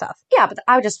shooting stuff. Yeah, but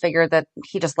I just figured that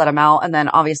he just let him out, and then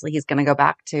obviously he's going to go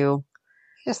back to.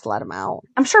 Just let him out.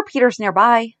 I'm sure Peter's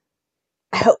nearby.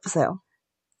 I hope so.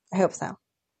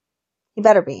 He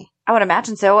better be. I would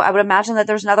imagine so. I would imagine that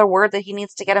there's another word that he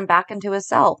needs to get him back into his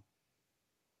cell.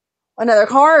 Another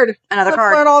card. Another Let's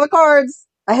card. learn all the cards.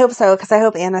 I hope so, because I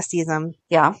hope Anna sees him.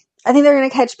 Yeah. I think they're going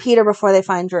to catch Peter before they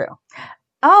find Drew.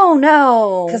 Oh,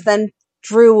 no. Because then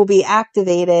Drew will be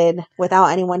activated without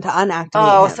anyone to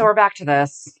unactivate him. So we're back to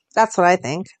this. That's what I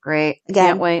think. Great. Again,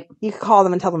 Can't wait. You could call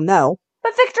them and tell them no.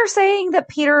 But Victor's saying that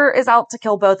Peter is out to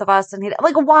kill both of us. And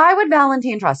why would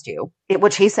Valentine trust you?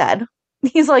 Which he said.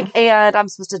 He's like, and I'm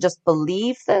supposed to just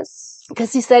believe this?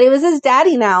 Because he said he was his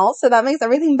daddy now, so that makes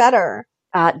everything better.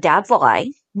 Dads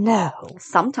lie. No.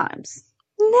 Sometimes.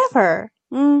 Never.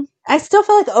 I still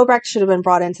feel like Obrecht should have been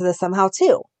brought into this somehow,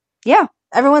 too. Yeah.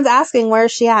 Everyone's asking,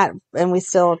 where's she at? And we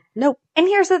still, nope. And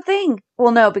here's the thing.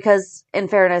 Well, no, because in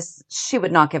fairness, she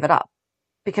would not give it up.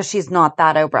 Because she's not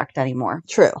that Obrecht anymore.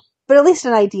 True. But at least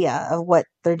an idea of what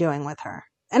they're doing with her.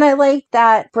 And I like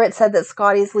that Britt said that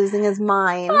Scotty's losing his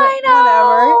mind. I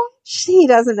know. Whatever. She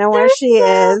doesn't know where she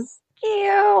is.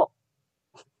 Cute.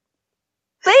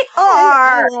 They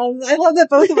are. I love that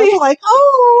both of us are like,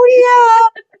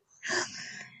 oh, yeah.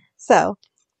 So.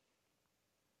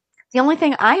 The only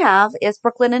thing I have is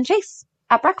Brooklyn and Chase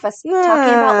at breakfast talking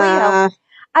about Leo.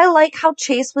 I like how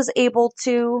Chase was able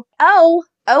to,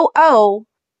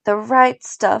 the right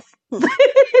stuff.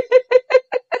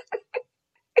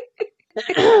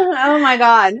 Oh my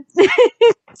God.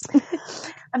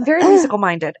 I'm very musical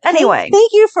minded. Anyway.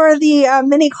 Thank you for the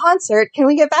mini concert. Can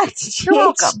we get back to GH You're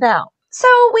welcome. now? So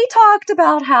we talked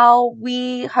about how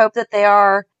we hope that they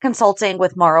are consulting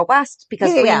with Mara West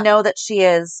because we know that she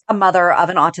is a mother of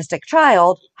an autistic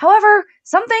child. However,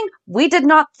 something we did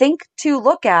not think to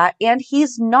look at, and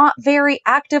he's not very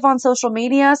active on social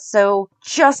media. So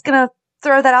just going to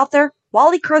throw that out there.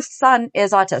 Wally Kurth's son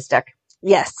is autistic.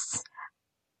 Yes.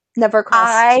 Never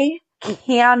crossed. I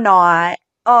cannot.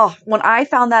 Oh, when I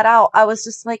found that out, I was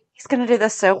just like, he's going to do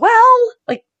this so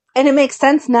well. And it makes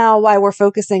sense now why we're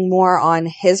focusing more on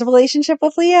his relationship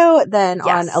with Leo than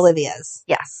on Olivia's.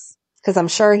 Yes. Because I'm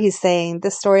sure he's saying,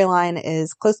 this storyline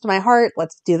is close to my heart.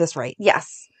 Let's do this right.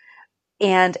 Yes.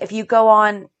 And if you go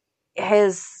on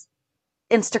his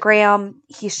Instagram,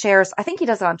 he shares, I think he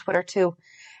does it on Twitter too.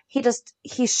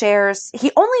 He shares,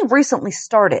 he only recently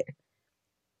started,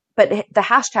 but the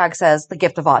hashtag says the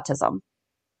gift of autism.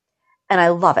 And I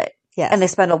love it. Yes. And they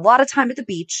spend a lot of time at the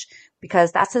beach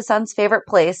because that's his son's favorite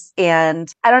place.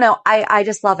 And I don't know. I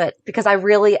just love it because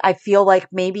I feel like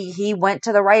maybe he went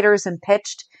to the writers and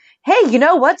pitched, hey, you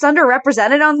know what's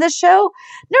underrepresented on this show?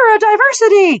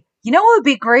 Neurodiversity. You know what would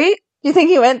be great? You think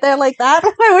he went there like that?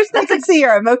 I wish they could see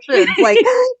your emotions. Like,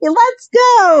 let's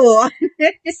go.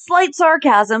 Slight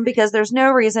sarcasm because there's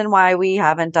no reason why we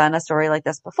haven't done a story like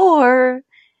this before.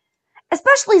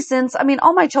 Especially since,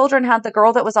 all my children had the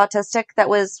girl that was autistic that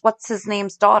was, what's his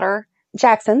name's daughter?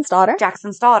 Jackson's daughter.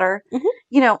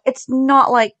 Mm-hmm. It's not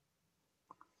like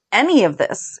any of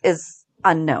this is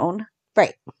unknown.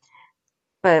 Right.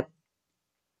 But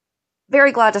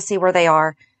very glad to see where they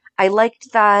are. I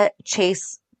liked that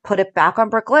Chase put it back on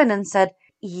Brooklyn and said,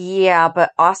 yeah,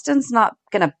 but Austin's not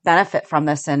going to benefit from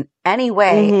this in any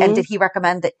way. Mm-hmm. And did he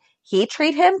recommend that he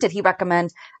treat him? Did he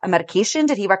recommend a medication?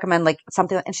 Did he recommend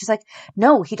something? And she's like,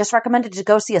 no, he just recommended to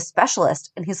go see a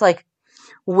specialist. And he's like,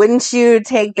 wouldn't you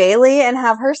take Bailey and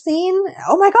have her seen?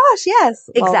 Oh my gosh, yes.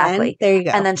 Exactly. Well, there you go.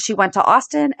 And then she went to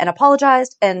Austin and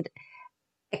apologized. And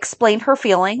explained her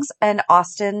feelings, and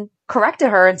Austin corrected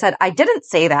her and said, I didn't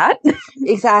say that.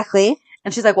 Exactly.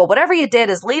 And she's like, well, whatever you did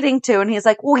is leading to, and he's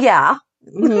like, well, yeah.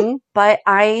 Mm-hmm. But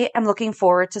I am looking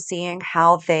forward to seeing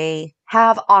how they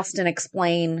have Austin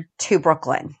explain to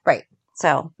Brooklyn. Right.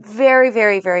 So very,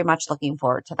 very, very much looking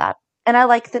forward to that. And I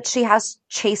like that she has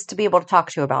Chase to be able to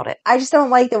talk to about it. I just don't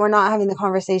like that we're not having the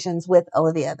conversations with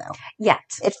Olivia, though. Yet.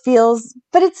 It still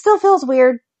feels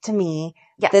weird to me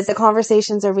that the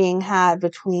conversations are being had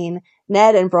between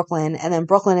Ned and Brooklyn, and then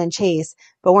Brooklyn and Chase,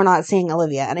 but we're not seeing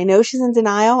Olivia. And I know she's in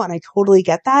denial, and I totally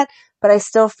get that, but I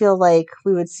still feel like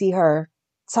we would see her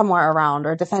somewhere around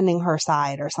or defending her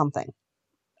side or something.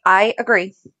 I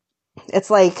agree. It's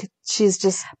like she's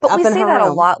just But up we in say her that a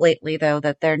room. lot lately, though,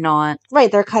 that they're not.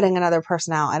 Right, they're cutting another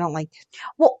person out. I don't like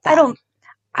Well, that.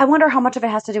 I wonder how much of it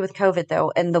has to do with COVID,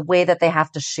 though, and the way that they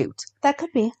have to shoot. That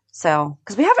could be. So,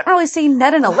 because we haven't really seen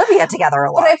Ned and Olivia together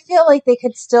a lot. But I feel like they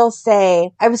could still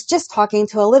say, I was just talking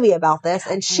to Olivia about this,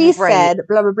 and she said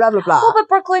blah, blah, blah, blah, blah. Well, but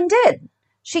Brooklyn did.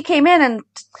 She came in and,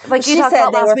 like you She talked said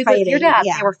about they last were week with your fighting, dad,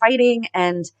 yeah. they were fighting.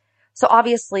 And so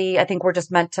obviously, I think we're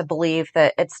just meant to believe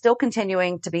that it's still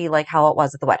continuing to be like how it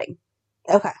was at the wedding.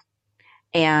 Okay.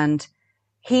 And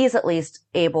he's at least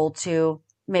able to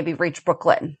maybe reach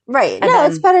Brooklyn. Right. And No,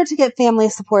 then- it's better to get family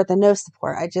support than no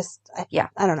support. I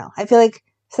don't know. I feel like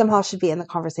somehow should be in the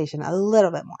conversation a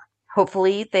little bit more.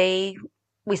 Hopefully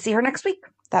we see her next week.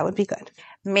 That would be good.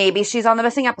 Maybe she's on the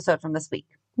missing episode from this week.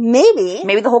 Maybe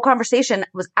Maybe the whole conversation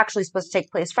was actually supposed to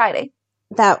take place Friday.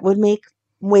 that would make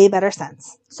way better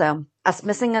sense. So us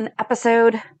missing an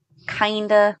episode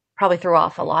kinda probably threw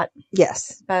off a lot.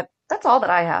 Yes. But that's all that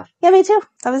I have. Yeah, me too.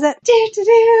 That was it.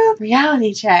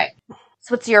 Reality check.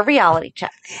 So what's your reality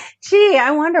check? Gee,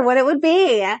 I wonder what it would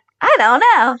be. I don't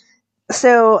know.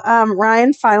 So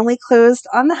Ryan finally closed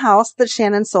on the house that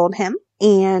Shannon sold him,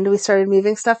 and we started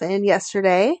moving stuff in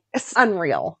yesterday. It's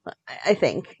unreal, I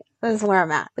think. This is where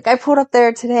I'm at. Like, I pulled up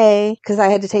there today because I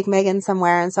had to take Megan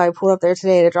somewhere, and so I pulled up there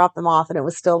today to drop them off, and it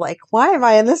was still like, why am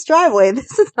I in this driveway?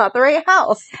 This is not the right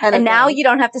house. And now you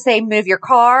don't have to say move your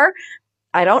car.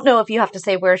 I don't know if you have to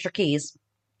say where's your keys.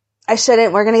 I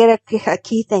shouldn't. We're going to get a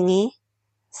key thingy.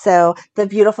 So the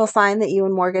beautiful sign that you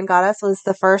and Morgan got us was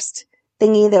the first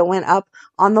thingy that went up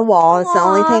on the wall. It's the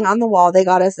only thing on the wall. They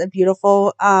got us a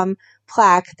beautiful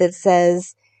plaque that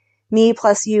says me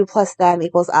plus you plus them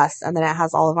equals us. And then it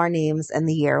has all of our names and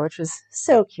the year, which was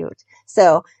so cute.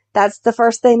 So that's the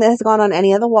first thing that has gone on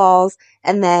any of the walls.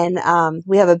 And then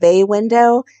we have a bay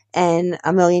window. And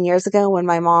a million years ago, when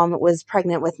my mom was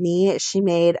pregnant with me, she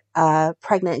made a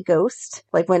pregnant ghost,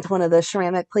 like went to one of the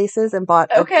ceramic places and bought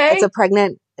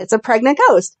it's a pregnant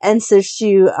ghost. And so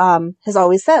she has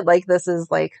always said, like, this is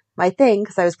like my thing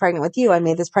because I was pregnant with you. I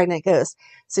made this pregnant ghost.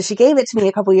 So she gave it to me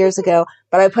a couple years ago,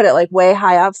 but I put it like way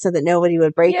high up so that nobody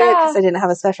would break it because I didn't have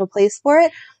a special place for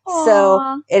it. Aww.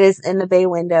 So it is in the bay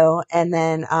window. And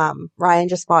then Ryan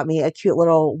just bought me a cute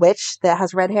little witch that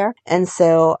has red hair. And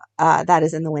so that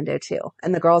is in the window too.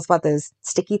 And the girls bought those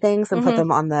sticky things and put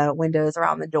them on the windows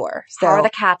around the door. So, how are the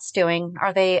cats doing?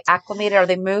 Are they acclimated? Are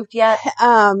they moved yet?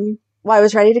 Well, I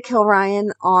was ready to kill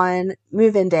Ryan on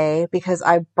move-in day because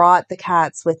I brought the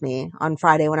cats with me on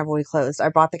Friday whenever we closed. I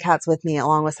brought the cats with me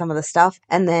along with some of the stuff.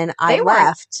 And then I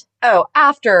left. Oh,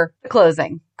 after the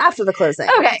closing. After the closing.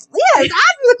 Okay. Yes,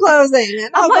 after the closing.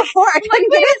 I'm like- before. I couldn't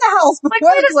get in the house before Like,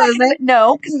 wait the a second. closing.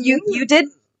 No, because you did.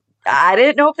 I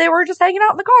didn't know if they were just hanging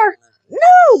out in the car.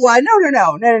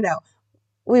 No.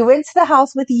 We went to the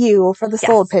house with you for the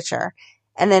sold picture.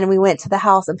 And then we went to the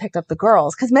house and picked up the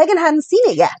girls because Megan hadn't seen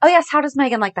it yet. Oh, yes. How does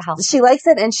Megan like the house? She likes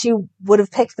it, and she would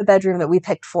have picked the bedroom that we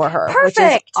picked for her, which is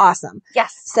Perfect. awesome.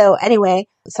 Yes. So anyway,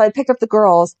 I picked up the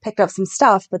girls, picked up some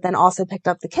stuff, but then also picked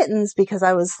up the kittens because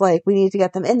I was like, we need to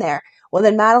get them in there. Well,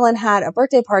 then Madeline had a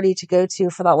birthday party to go to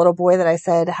for that little boy that I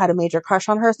said had a major crush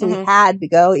on her. So we had to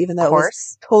go, even though it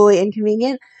was totally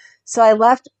inconvenient. So I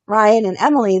left Ryan and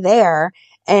Emily there.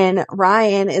 And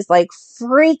Ryan is like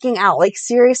freaking out, like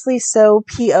seriously so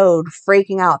PO'd,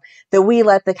 freaking out that we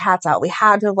let the cats out. We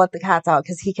had to have let the cats out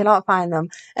because he cannot find them.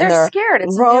 And They're scared.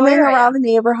 It's roaming around the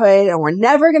neighborhood and we're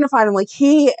never going to find them. Like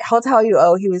he'll tell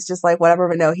you, he was just like whatever,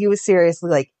 but no, he was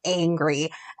seriously like angry.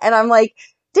 And I'm like,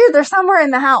 dude, they're somewhere in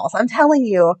the house. I'm telling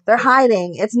you, they're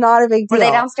hiding. It's not a big deal. Were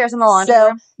they downstairs in the laundry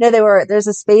room? No, there's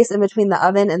a space in between the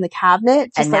oven and the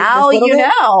cabinet. And now you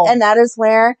know. And that is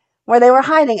where they were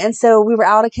hiding. And so we were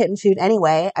out of kitten food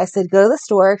anyway. I said, go to the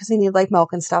store because we need like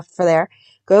milk and stuff for there.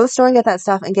 Go to the store and get that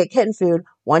stuff and get kitten food.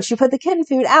 Once you put the kitten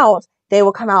food out, they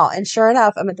will come out. And sure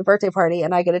enough, I'm at the birthday party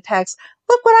and I get a text,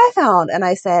 look what I found. And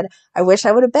I said, I wish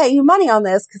I would have bet you money on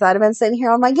this because I'd have been sitting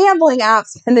here on my gambling app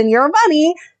spending your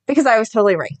money because I was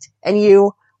totally right. And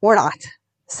you we're not.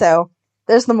 So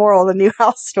there's the moral of the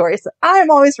Newhouse story. So I'm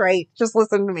always right. Just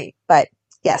listen to me. But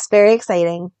yes, very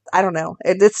exciting. I don't know.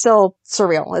 It's still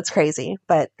surreal. It's crazy.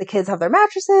 But the kids have their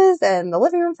mattresses and the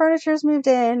living room furniture's moved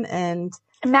in, and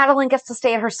Madeline gets to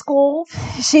stay at her school.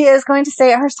 she is going to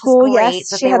stay at her school. Yes,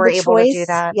 that she they had were the able choice. to do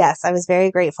that. Yes, I was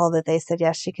very grateful that they said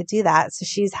yes, she could do that. So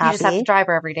she's happy. You just have to drive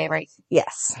her every day, right?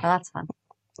 Yes. Oh, that's fun.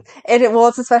 And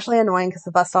it's especially annoying because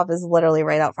the bus stop is literally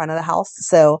right out front of the house.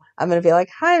 So I'm going to be like,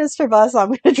 hi, Mr. Bus, I'm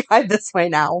going to drive this way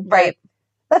now. Right.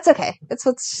 But that's okay. It's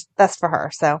what's best for her.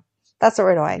 So that's what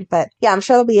we're doing. But yeah, I'm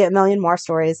sure there'll be a million more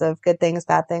stories of good things,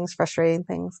 bad things, frustrating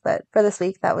things. But for this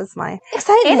week, that was my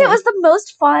excitement. And it was the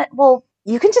most fun. Well,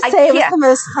 you can just say it was the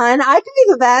most fun. I could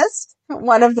be the best.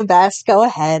 One of the best. Go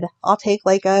ahead. I'll take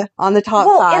like on the top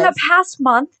 5. In the past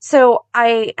month, so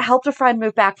I helped a friend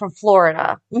move back from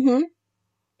Florida. Mm-hmm.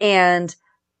 And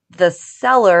the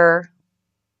seller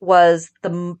was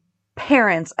the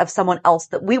parents of someone else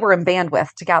that we were in band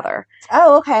with together.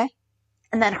 Oh, okay.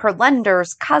 And then her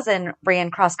lender's cousin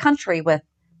ran cross country with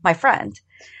my friend.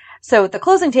 So the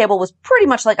closing table was pretty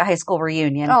much like a high school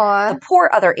reunion. Aww. The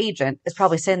poor other agent is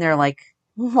probably sitting there like,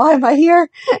 why am I here?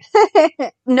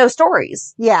 no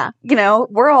stories. Yeah. You know,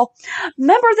 we're all,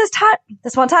 remember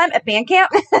this one time at band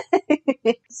camp?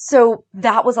 So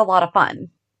that was a lot of fun.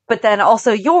 But then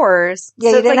also yours.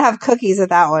 Yeah, so you didn't have cookies at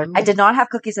that one. I did not have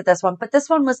cookies at this one, but this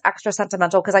one was extra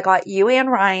sentimental because I got you and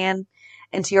Ryan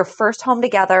into your first home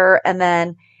together. And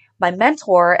then my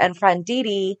mentor and friend Dee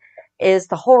Dee is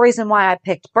the whole reason why I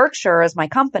picked Berkshire as my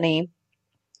company.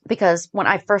 Because when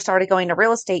I first started going to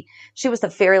real estate, she was the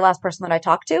very last person that I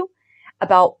talked to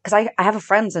about, because I have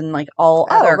friends in like all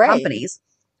other companies.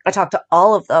 I talked to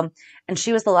all of them, and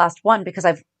she was the last one because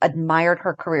I've admired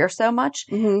her career so much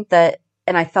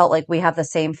and I felt like we have the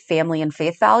same family and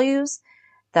faith values,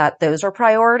 that those are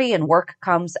priority and work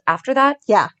comes after that.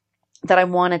 Yeah. That I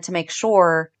wanted to make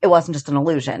sure it wasn't just an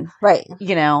illusion. Right.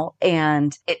 You know,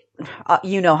 and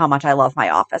you know how much I love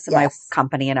my office and my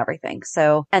company and everything.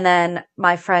 So, and then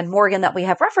my friend Morgan that we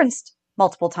have referenced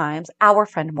multiple times, our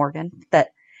friend Morgan, that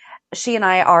she and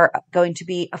I are going to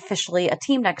be officially a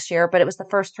team next year, but it was the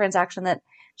first transaction that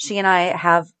she and I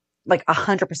have like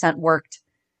 100% worked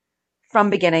from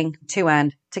beginning to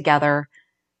end together.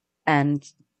 And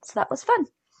so that was fun.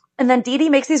 And then Dee Dee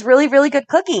makes these really, really good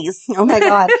cookies. Oh my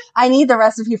God. I need the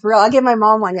recipe for real. I gave my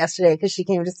mom one yesterday because she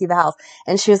came to see the house,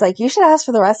 and she was like, you should ask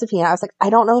for the recipe. And I was like, I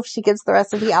don't know if she gives the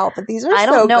recipe out, but these are I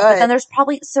don't know, good. But then there's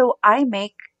probably, so I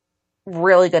make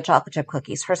really good chocolate chip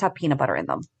cookies. Hers have peanut butter in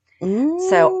them.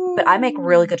 So, but I make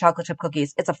really good chocolate chip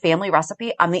cookies. It's a family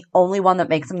recipe. I'm the only one that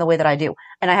makes them the way that I do.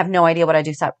 And I have no idea what I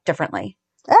do differently.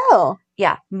 Oh.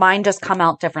 Yeah. Mine just come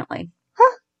out differently.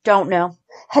 Huh. Don't know.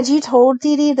 Had you told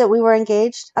Dee Dee that we were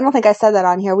engaged? I don't think I said that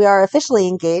on here. We are officially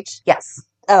engaged. Yes.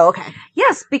 Oh, okay.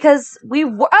 Yes, because we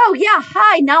were. Oh, yeah.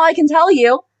 Hi. Now I can tell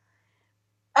you.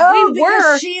 Oh,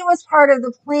 because she was part of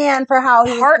the plan for how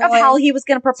he part of how he was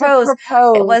going to propose.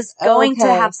 It was going to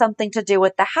have something to do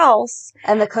with the house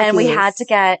and the cookies. And we had to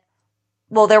get.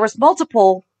 Well, there were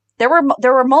multiple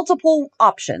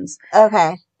options.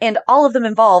 Okay. And all of them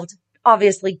involved,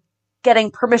 obviously,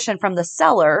 getting permission from the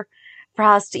seller for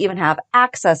us to even have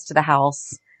access to the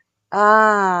house.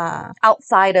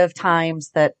 Outside of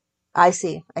times that I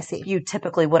see. You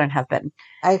typically wouldn't have been.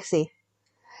 I see.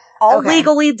 All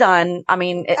legally done. I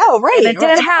mean, right. And it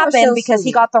didn't happen because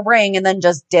he got the ring and then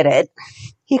just did it.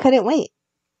 He couldn't wait.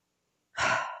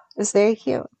 It was very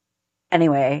cute.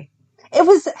 Anyway. It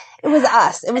was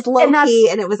us. It was low key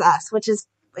and it was us, which is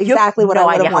exactly what I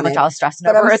would have wanted. How much I was stressing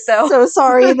over it, though. So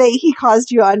sorry that he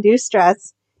caused you undue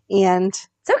stress, and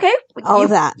it's okay. All of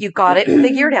that. You got it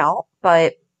figured out,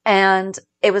 and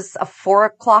it was a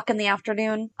 4:00 in the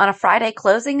afternoon on a Friday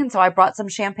closing. And so I brought some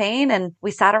champagne and we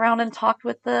sat around and talked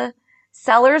with the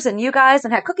sellers and you guys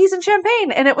and had cookies and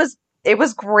champagne. And it was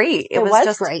great. It was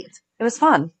just great. It was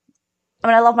fun. I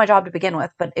mean, I love my job to begin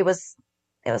with, but it was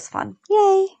fun.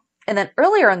 Yay. And then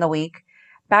earlier in the week,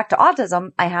 back to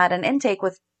autism, I had an intake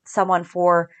with someone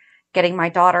for getting my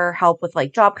daughter help with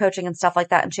like job coaching and stuff like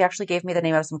that. And she actually gave me the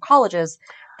name of some colleges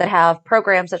that have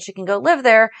programs that she can go live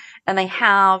there, and they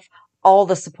have all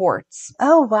the supports.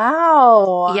 Oh,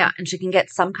 wow. Yeah. And she can get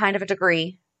some kind of a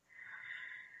degree.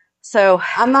 So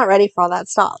I'm not ready for all that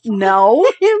stuff. No.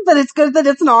 But it's good that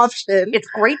it's an option. It's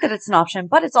great that it's an option,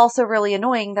 but it's also really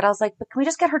annoying that I was like, but can we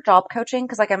just get her job coaching?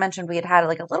 Because like I mentioned, we had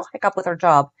like a little hiccup with her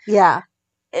job. Yeah.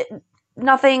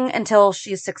 Nothing until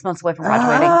she's 6 months away from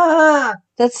graduating.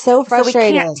 That's so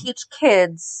frustrating. So we can't teach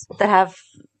kids that have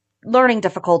learning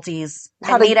difficulties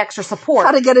and need extra support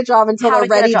how to get a job until they're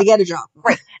ready to get a job.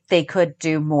 Right. They could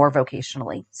do more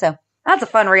vocationally. So That's a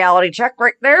fun reality check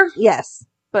right there. Yes.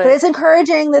 But it's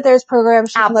encouraging that there's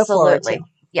programs you can look forward to.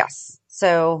 Yes.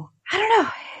 So, I don't know.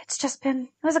 It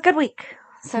was a good week.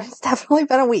 So it's definitely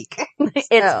been a week.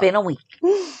 It's been a week.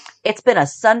 It's been a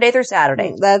Sunday through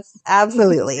Saturday. That's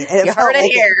absolutely. It You heard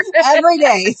it here. Every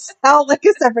day felt like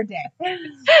a separate day.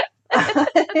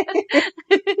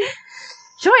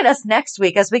 Join us next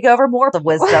week as we go over more of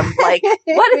wisdom. Like,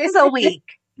 what is a week?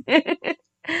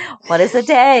 What is a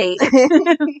day?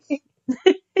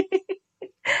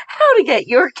 How to get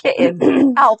your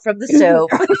kitten out from the stove.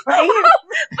 Besides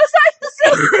the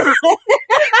stove.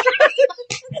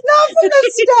 Not from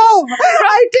the stove.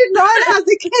 I did not have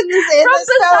the kittens in from the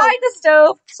stove. From beside the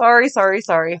stove. Sorry.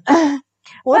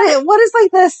 What is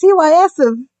like the CYS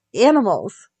of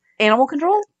animals? Animal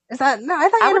control? Is that, no, I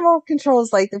thought animal control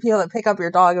is like the people that pick up your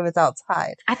dog if it's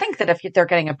outside. I think that if they're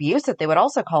getting abused, that they would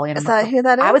also call animal control. Is that who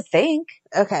that is? I would think.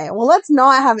 Okay, well, let's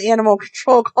not have animal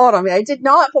control called on me. I did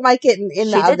not put my kitten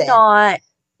in the oven. She did not.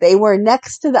 They were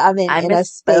next to the oven in a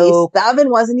space. The oven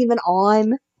wasn't even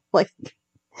on. Like,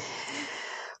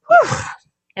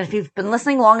 and if you've been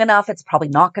listening long enough, it's probably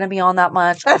not going to be on that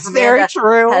much. That's very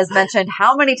true. Has mentioned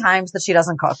how many times that she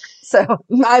doesn't cook. So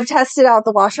I've tested out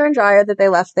the washer and dryer that they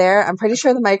left there. I'm pretty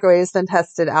sure the microwave's been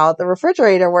tested out. The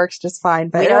refrigerator works just fine.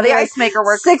 But we know the ice maker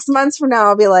works. 6 months from now,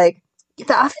 I'll be like,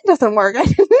 the oven doesn't work. I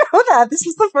didn't know that. This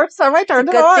was the first time I turned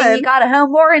it on. Good thing you got a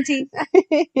home warranty.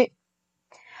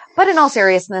 But in all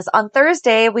seriousness, on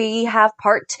Thursday, we have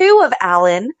part 2 of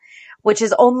Alan, which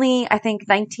is only, I think,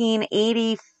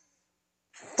 1980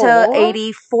 to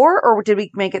 84, or did we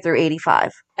make it through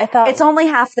 85? I thought it's only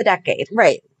half the decade.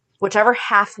 Right. Whichever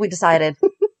half we decided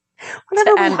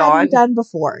whatever we hadn't done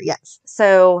before, yes.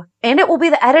 So, and it will be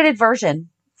the edited version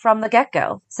from the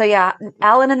get-go. So yeah,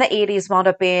 Alan in the 80s wound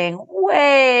up being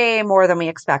way more than we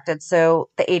expected. So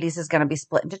the 80s is going to be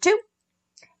split into 2.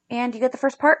 And you get the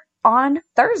first part on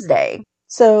Thursday.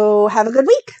 So have a good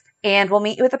week. And we'll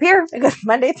meet you at the pier. A good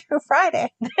Monday through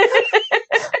Friday.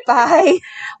 Bye.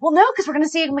 Well, no, because we're going to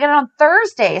see it on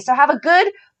Thursday. So have a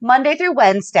good Monday through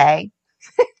Wednesday.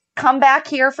 Come back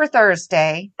here for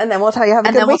Thursday. And then we'll tell you have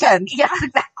a good weekend. Yes,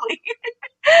 exactly.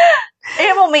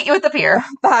 And we'll meet you at the pier.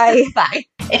 Bye. Bye.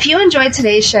 If you enjoyed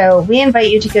today's show, we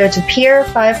invite you to go to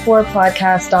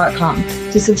pier54podcast.com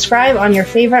to subscribe on your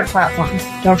favorite platform.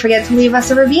 Don't forget to leave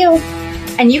us a review.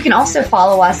 And you can also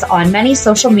follow us on many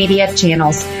social media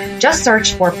channels. Just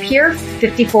search for Pier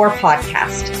 54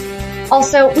 Podcast.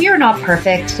 Also, we are not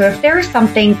perfect, so if there is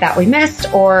something that we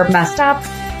missed or messed up,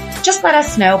 just let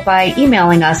us know by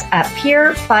emailing us at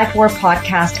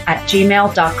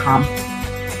pier54podcast@gmail.com.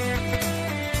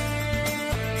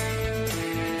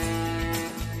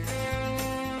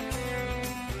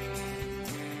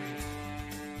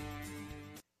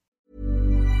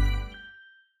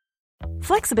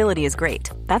 Flexibility is great.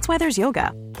 That's why there's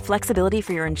yoga. Flexibility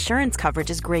for your insurance coverage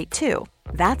is great too.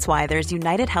 That's why there's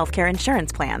United Healthcare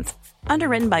Insurance Plans.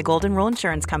 Underwritten by Golden Rule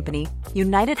Insurance Company,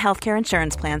 United Healthcare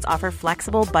Insurance Plans offer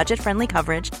flexible, budget-friendly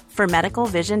coverage for medical,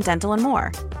 vision, dental, and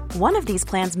more. One of these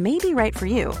plans may be right for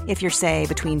you if you're, say,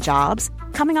 between jobs,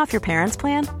 coming off your parents'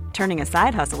 plan, turning a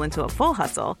side hustle into a full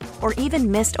hustle, or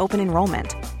even missed open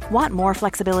enrollment. Want more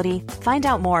flexibility? Find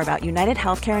out more about United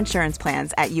Healthcare Insurance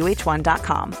Plans at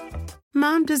uh1.com.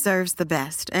 Mom deserves the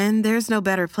best, and there's no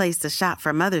better place to shop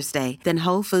for Mother's Day than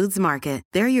Whole Foods Market.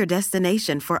 They're your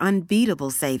destination for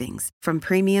unbeatable savings, from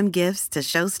premium gifts to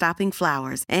show-stopping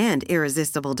flowers and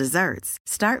irresistible desserts.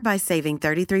 Start by saving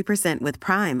 33% with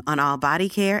Prime on all body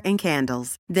care and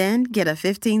candles. Then get a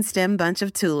 15-stem bunch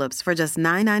of tulips for just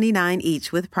 $9.99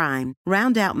 each with Prime.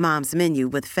 Round out Mom's menu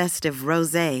with festive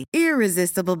rosé,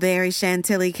 irresistible berry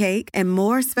chantilly cake, and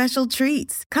more special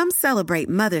treats. Come celebrate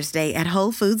Mother's Day at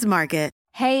Whole Foods Market.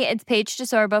 Hey, it's Paige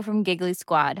DeSorbo from Giggly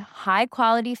Squad. High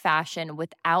quality fashion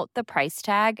without the price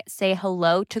tag. Say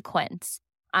hello to Quince.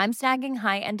 I'm snagging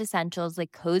high-end essentials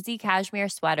like cozy cashmere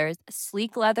sweaters,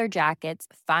 sleek leather jackets,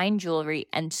 fine jewelry,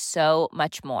 and so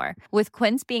much more. With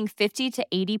Quince being 50 to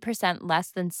 80%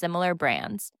 less than similar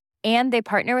brands. And they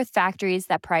partner with factories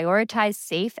that prioritize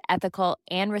safe, ethical,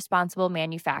 and responsible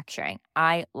manufacturing.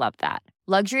 I love that.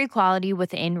 Luxury quality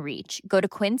within reach. Go to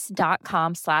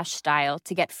quince.com/style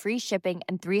to get free shipping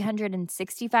and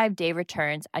 365-day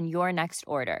returns on your next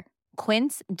order.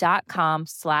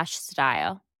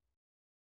 Quince.com/style.